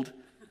sold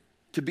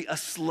to be a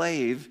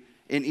slave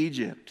in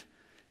Egypt.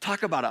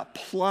 Talk about a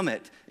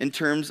plummet in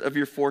terms of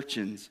your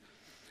fortunes.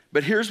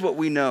 But here's what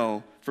we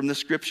know from the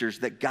scriptures,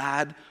 that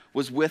God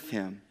was with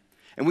him.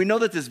 And we know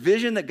that this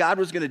vision that God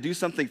was going to do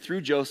something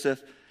through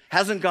Joseph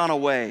hasn't gone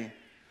away.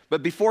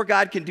 But before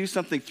God can do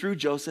something through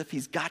Joseph,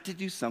 he's got to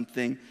do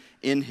something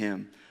in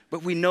him.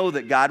 But we know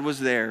that God was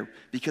there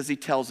because he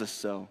tells us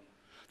so.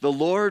 The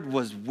Lord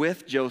was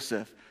with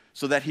Joseph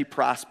so that he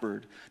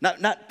prospered.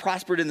 Not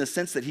prospered in the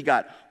sense that he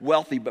got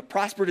wealthy, but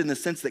prospered in the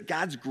sense that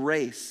God's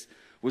grace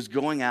was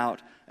going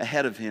out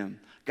ahead of him.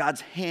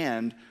 God's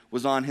hand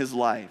was on his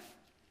life.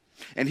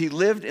 And he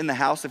lived in the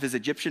house of his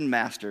Egyptian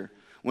master.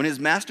 When his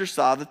master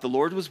saw that the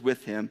Lord was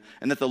with him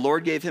and that the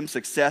Lord gave him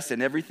success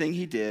in everything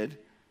he did,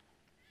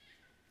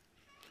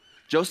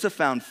 Joseph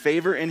found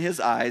favor in his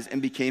eyes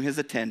and became his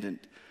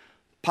attendant.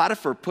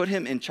 Potiphar put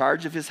him in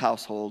charge of his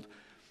household,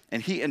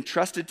 and he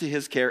entrusted to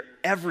his care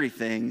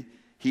everything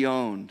he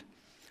owned.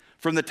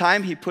 From the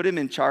time he put him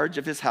in charge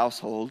of his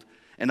household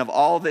and of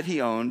all that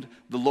he owned,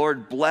 the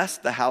Lord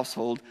blessed the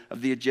household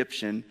of the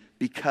Egyptian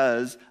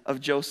because of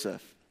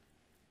Joseph.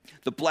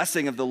 The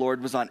blessing of the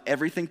Lord was on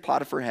everything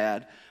Potiphar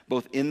had,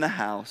 both in the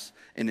house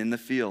and in the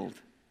field.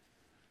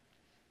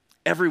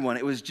 Everyone,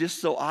 it was just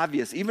so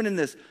obvious, even in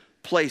this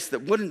place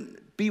that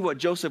wouldn't be what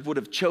Joseph would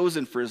have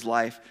chosen for his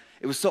life,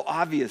 it was so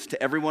obvious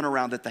to everyone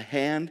around that the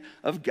hand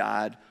of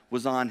God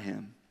was on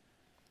him.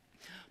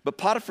 But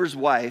Potiphar's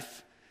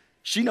wife,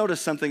 she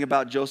noticed something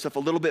about Joseph a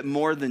little bit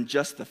more than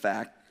just the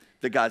fact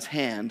that God's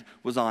hand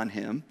was on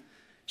him.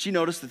 She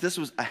noticed that this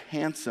was a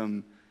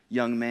handsome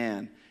young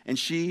man, and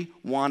she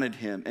wanted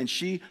him, and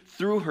she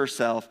threw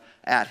herself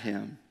at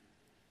him.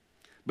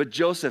 But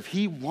Joseph,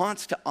 he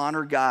wants to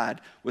honor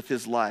God with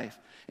his life.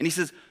 And he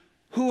says,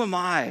 who am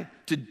I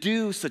to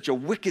do such a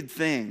wicked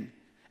thing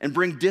and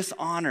bring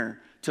dishonor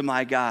to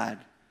my God?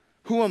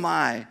 Who am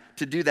I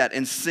to do that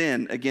and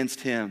sin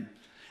against him?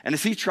 And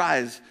as he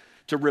tries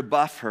to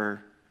rebuff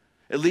her,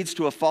 it leads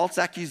to a false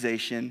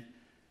accusation,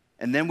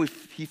 and then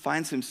he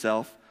finds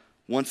himself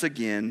once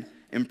again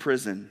in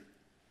prison.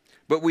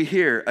 But we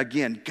hear,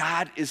 again,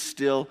 God is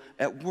still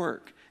at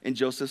work in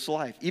Joseph's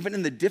life. Even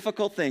in the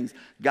difficult things,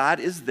 God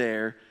is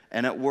there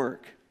and at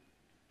work.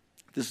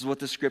 This is what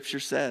the scripture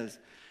says.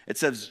 It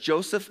says,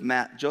 Joseph's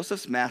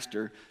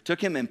master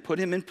took him and put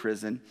him in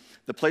prison,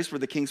 the place where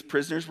the king's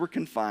prisoners were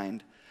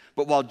confined.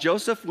 But while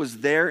Joseph was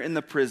there in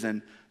the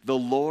prison, the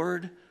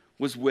Lord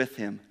was with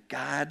him.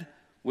 God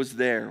was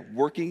there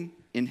working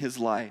in his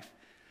life.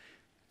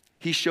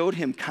 He showed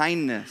him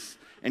kindness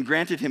and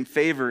granted him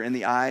favor in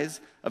the eyes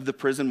of the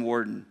prison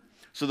warden.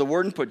 So the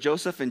warden put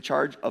Joseph in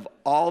charge of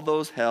all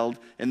those held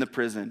in the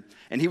prison,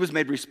 and he was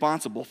made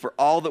responsible for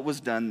all that was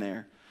done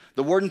there.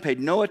 The warden paid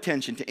no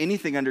attention to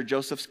anything under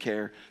Joseph's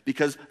care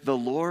because the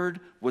Lord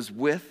was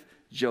with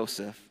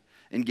Joseph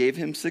and gave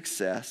him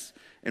success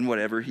in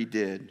whatever he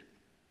did.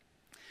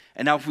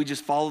 And now if we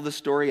just follow the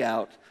story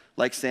out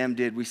like Sam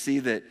did, we see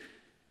that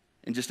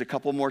in just a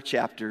couple more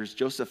chapters,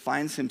 Joseph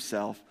finds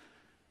himself,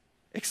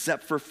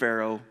 except for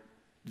Pharaoh,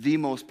 the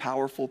most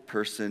powerful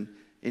person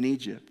in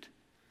Egypt.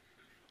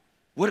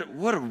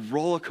 What a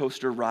roller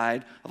coaster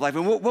ride of life.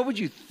 And what would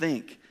you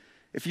think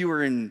if you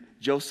were in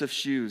Joseph's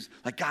shoes?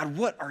 Like, God,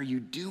 what are you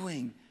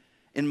doing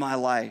in my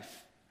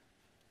life?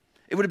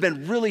 It would have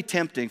been really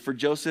tempting for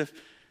Joseph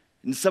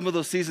in some of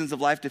those seasons of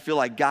life to feel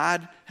like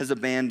God has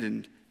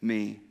abandoned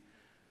me.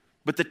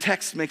 But the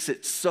text makes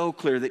it so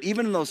clear that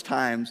even in those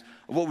times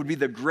of what would be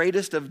the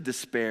greatest of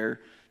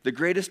despair, the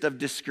greatest of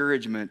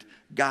discouragement,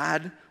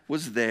 God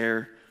was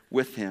there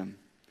with him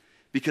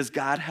because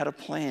God had a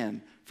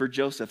plan for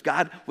Joseph.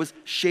 God was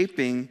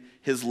shaping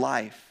his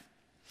life.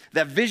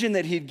 That vision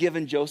that he'd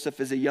given Joseph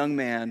as a young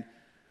man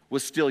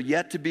was still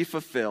yet to be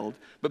fulfilled.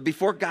 But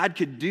before God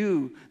could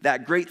do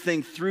that great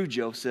thing through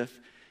Joseph,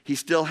 he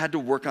still had to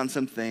work on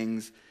some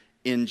things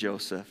in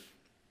Joseph.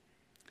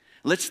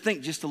 Let's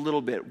think just a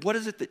little bit. What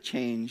is it that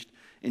changed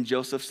in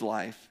Joseph's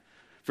life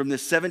from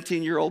this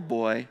 17-year-old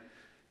boy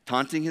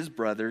taunting his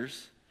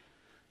brothers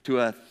to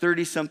a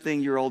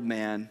 30-something-year-old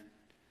man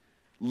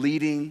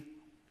leading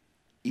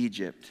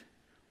Egypt?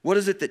 What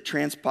is it that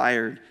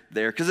transpired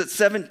there? Because at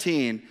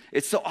 17,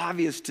 it's so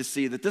obvious to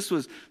see that this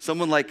was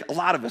someone like a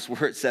lot of us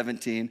were at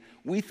 17.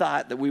 We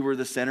thought that we were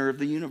the center of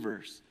the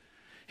universe.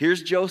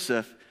 Here's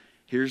Joseph.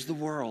 Here's the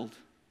world.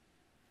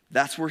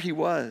 That's where he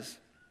was.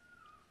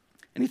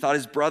 And he thought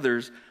his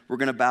brothers were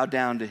going to bow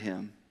down to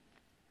him.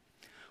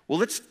 Well,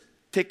 let's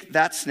take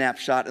that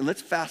snapshot and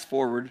let's fast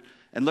forward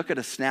and look at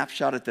a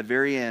snapshot at the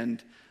very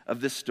end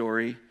of this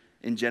story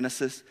in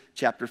Genesis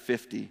chapter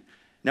 50.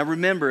 Now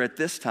remember, at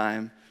this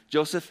time,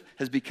 Joseph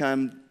has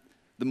become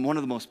one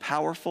of the most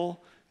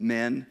powerful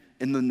men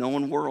in the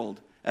known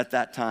world at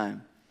that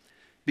time.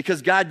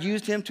 Because God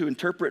used him to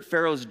interpret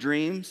Pharaoh's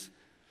dreams,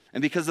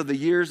 and because of the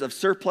years of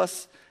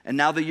surplus and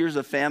now the years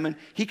of famine,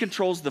 he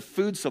controls the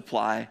food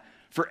supply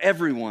for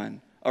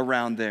everyone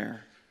around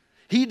there.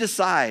 He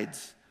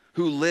decides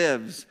who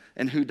lives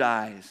and who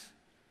dies.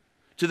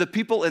 To the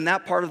people in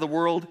that part of the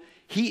world,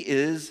 he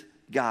is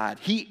God.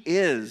 He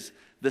is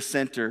the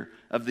center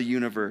of the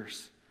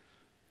universe.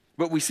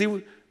 But we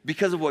see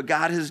because of what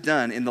God has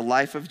done in the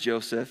life of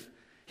Joseph,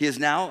 he is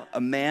now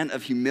a man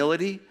of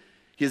humility.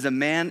 He is a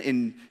man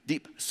in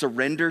deep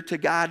surrender to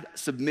God,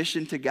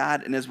 submission to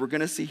God, and as we're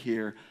going to see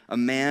here, a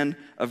man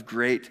of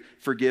great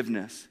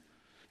forgiveness.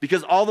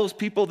 Because all those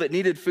people that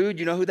needed food,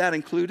 you know who that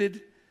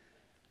included?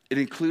 It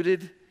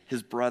included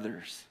his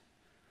brothers.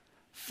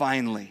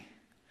 Finally,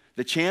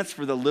 the chance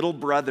for the little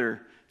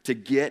brother to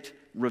get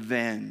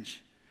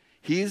revenge.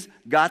 He's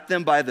got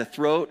them by the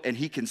throat, and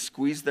he can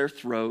squeeze their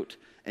throat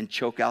and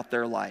choke out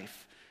their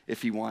life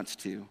if he wants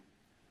to.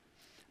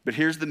 But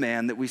here's the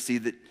man that we see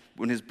that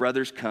when his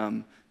brothers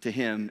come to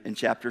him in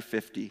chapter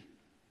 50.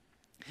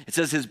 It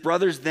says, his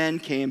brothers then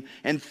came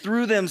and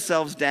threw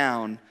themselves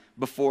down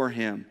before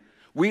him.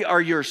 We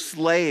are your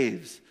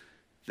slaves,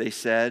 they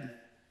said.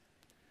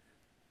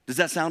 Does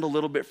that sound a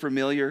little bit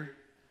familiar?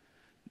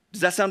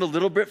 Does that sound a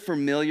little bit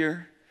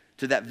familiar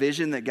to that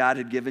vision that God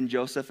had given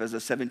Joseph as a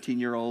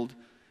 17-year-old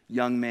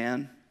young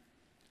man?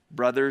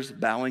 Brothers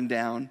bowing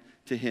down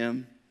to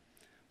him.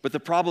 But the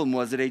problem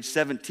was at age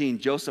 17,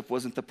 Joseph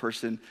wasn't the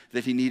person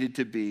that he needed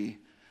to be,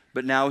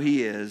 but now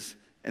he is.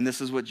 And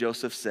this is what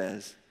Joseph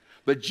says.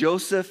 But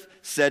Joseph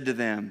said to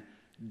them,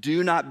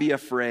 do not be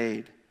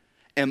afraid.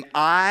 Am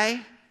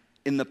I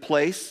in the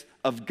place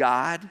of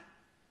God?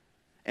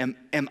 Am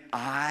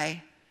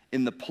I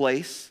in the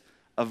place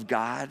of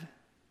God?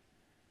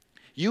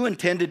 You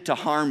intended to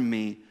harm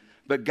me,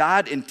 but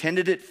God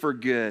intended it for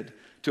good,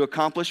 to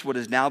accomplish what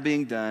is now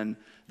being done,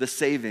 the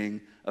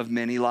saving of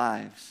many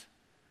lives.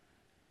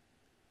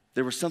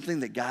 There was something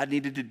that God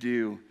needed to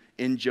do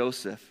in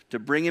Joseph to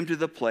bring him to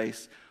the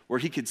place where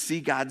he could see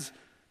God's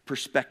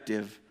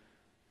perspective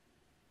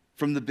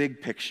from the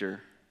big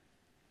picture.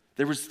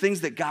 There was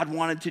things that God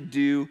wanted to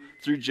do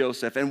through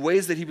Joseph and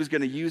ways that he was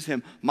going to use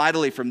him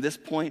mightily from this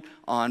point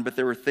on, but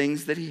there were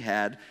things that he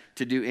had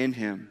to do in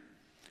him.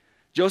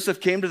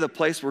 Joseph came to the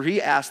place where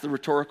he asked the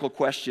rhetorical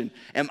question,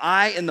 am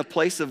I in the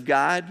place of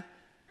God?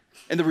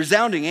 And the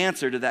resounding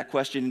answer to that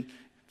question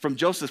from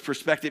Joseph's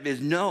perspective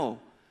is no,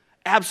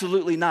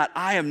 absolutely not.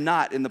 I am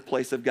not in the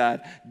place of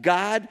God.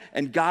 God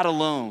and God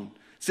alone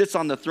sits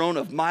on the throne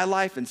of my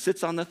life and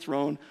sits on the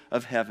throne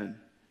of heaven.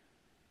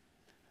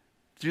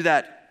 Through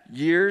that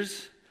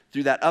years,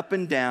 through that up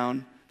and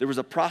down, there was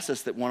a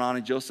process that went on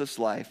in Joseph's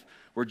life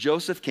where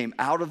Joseph came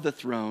out of the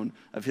throne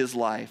of his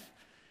life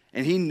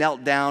and he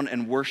knelt down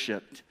and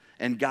worshiped,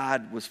 and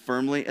God was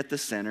firmly at the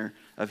center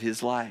of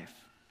his life.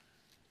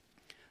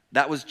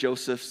 That was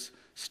Joseph's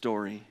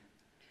story.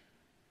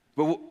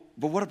 But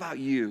what about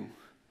you?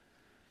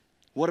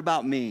 What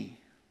about me?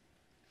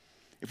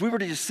 If we were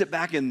to just sit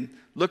back and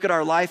look at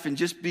our life and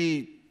just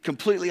be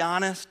completely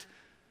honest,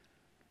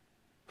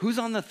 who's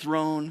on the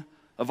throne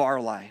of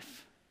our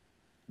life?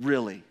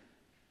 Really?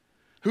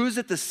 Who's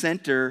at the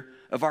center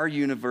of our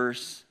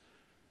universe?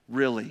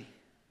 Really?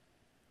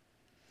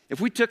 If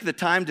we took the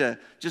time to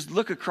just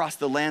look across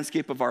the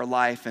landscape of our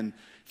life and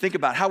think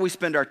about how we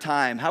spend our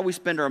time, how we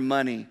spend our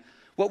money,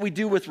 what we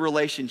do with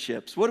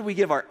relationships, what do we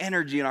give our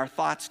energy and our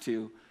thoughts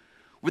to,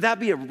 would that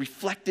be a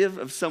reflective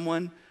of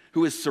someone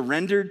who is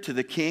surrendered to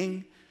the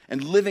king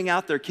and living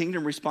out their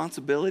kingdom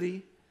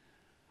responsibility?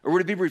 Or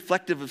would it be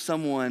reflective of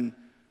someone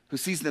who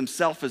sees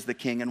themselves as the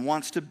king and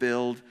wants to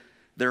build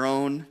their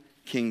own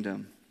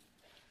kingdom?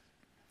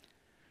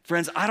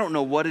 Friends, I don't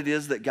know what it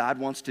is that God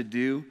wants to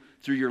do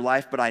through your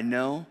life, but I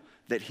know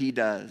that he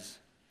does.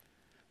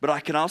 But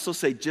I can also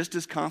say just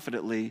as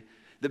confidently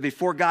that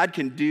before God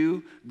can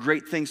do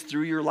great things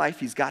through your life,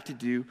 he's got to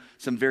do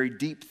some very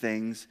deep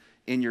things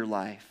in your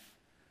life.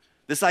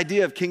 This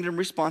idea of kingdom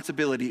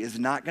responsibility is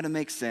not going to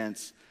make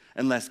sense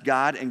unless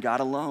God and God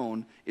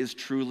alone is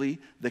truly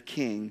the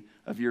king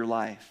of your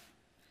life.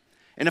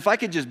 And if I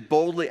could just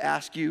boldly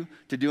ask you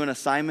to do an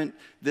assignment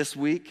this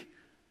week,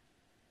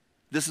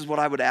 this is what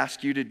I would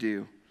ask you to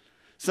do.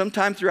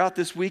 Sometime throughout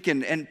this week,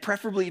 and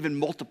preferably even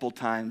multiple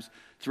times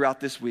throughout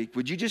this week,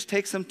 would you just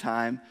take some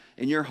time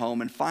in your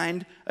home and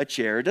find a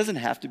chair? It doesn't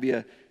have to be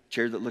a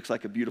chair that looks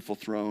like a beautiful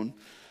throne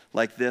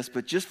like this,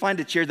 but just find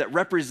a chair that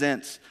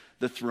represents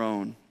the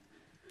throne.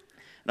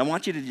 And I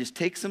want you to just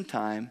take some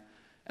time,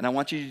 and I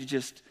want you to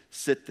just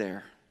sit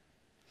there.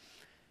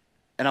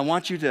 And I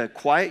want you to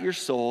quiet your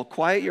soul,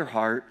 quiet your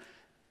heart,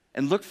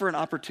 and look for an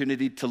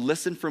opportunity to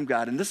listen from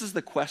God. And this is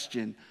the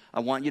question I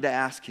want you to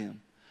ask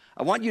him.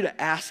 I want you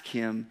to ask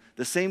him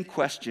the same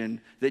question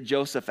that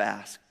Joseph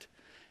asked.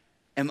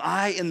 Am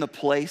I in the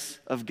place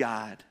of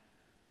God?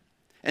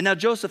 And now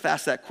Joseph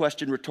asked that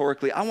question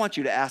rhetorically. I want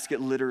you to ask it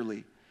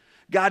literally.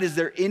 God, is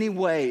there any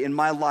way in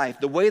my life,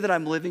 the way that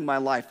I'm living my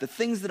life, the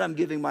things that I'm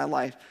giving my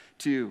life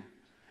to,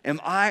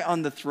 am I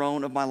on the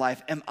throne of my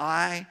life? Am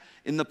I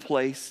in the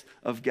place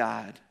of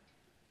God?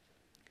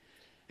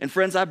 And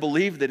friends, I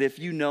believe that if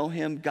you know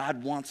him,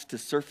 God wants to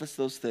surface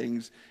those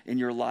things in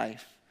your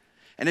life.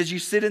 And as you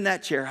sit in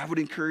that chair, I would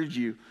encourage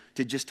you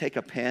to just take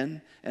a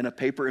pen and a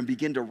paper and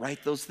begin to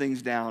write those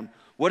things down.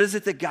 What is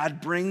it that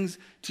God brings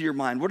to your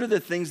mind? What are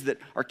the things that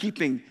are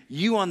keeping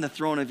you on the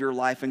throne of your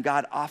life and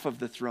God off of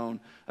the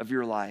throne of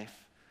your life?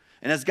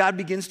 And as God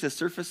begins to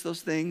surface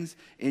those things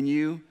in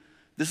you,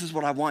 This is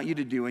what I want you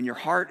to do in your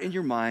heart and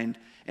your mind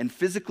and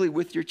physically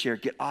with your chair.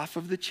 Get off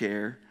of the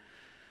chair,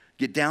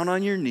 get down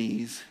on your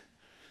knees,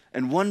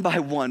 and one by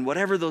one,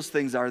 whatever those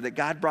things are that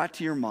God brought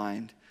to your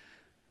mind,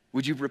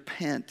 would you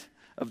repent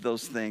of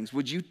those things?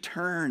 Would you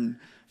turn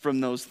from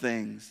those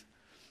things?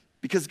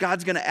 Because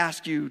God's going to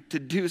ask you to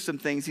do some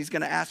things. He's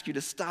going to ask you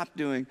to stop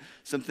doing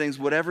some things,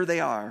 whatever they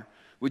are.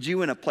 Would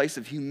you, in a place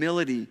of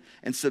humility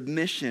and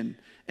submission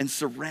and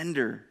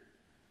surrender,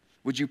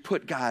 would you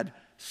put God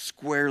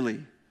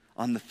squarely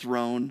on the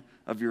throne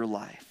of your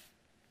life?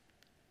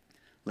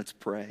 Let's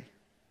pray.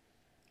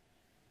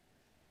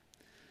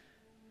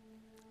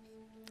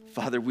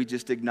 Father, we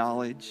just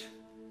acknowledge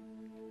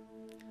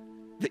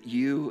that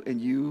you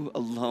and you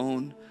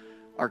alone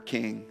are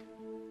King.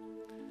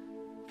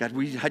 God,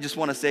 I just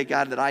want to say,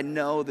 God, that I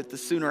know that the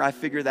sooner I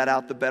figure that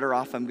out, the better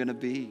off I'm going to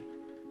be.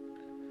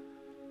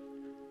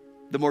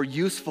 The more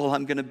useful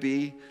I'm going to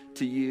be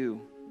to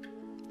you.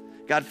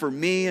 God, for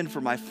me and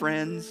for my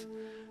friends,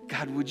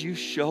 God, would you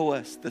show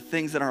us the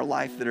things in our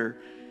life that are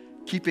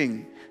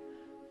keeping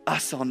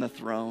us on the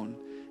throne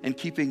and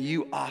keeping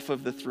you off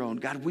of the throne.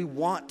 God, we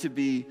want to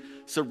be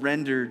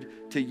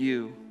surrendered to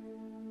you.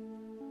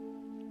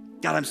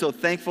 God, I'm so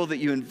thankful that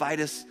you invite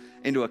us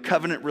into a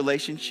covenant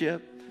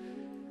relationship.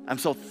 I'm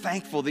so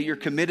thankful that you're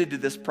committed to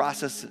this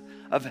process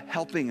of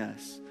helping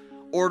us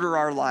order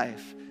our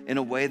life in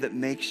a way that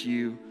makes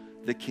you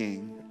the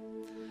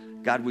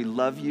King. God, we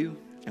love you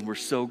and we're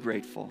so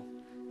grateful.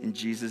 In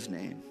Jesus'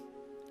 name,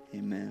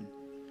 amen.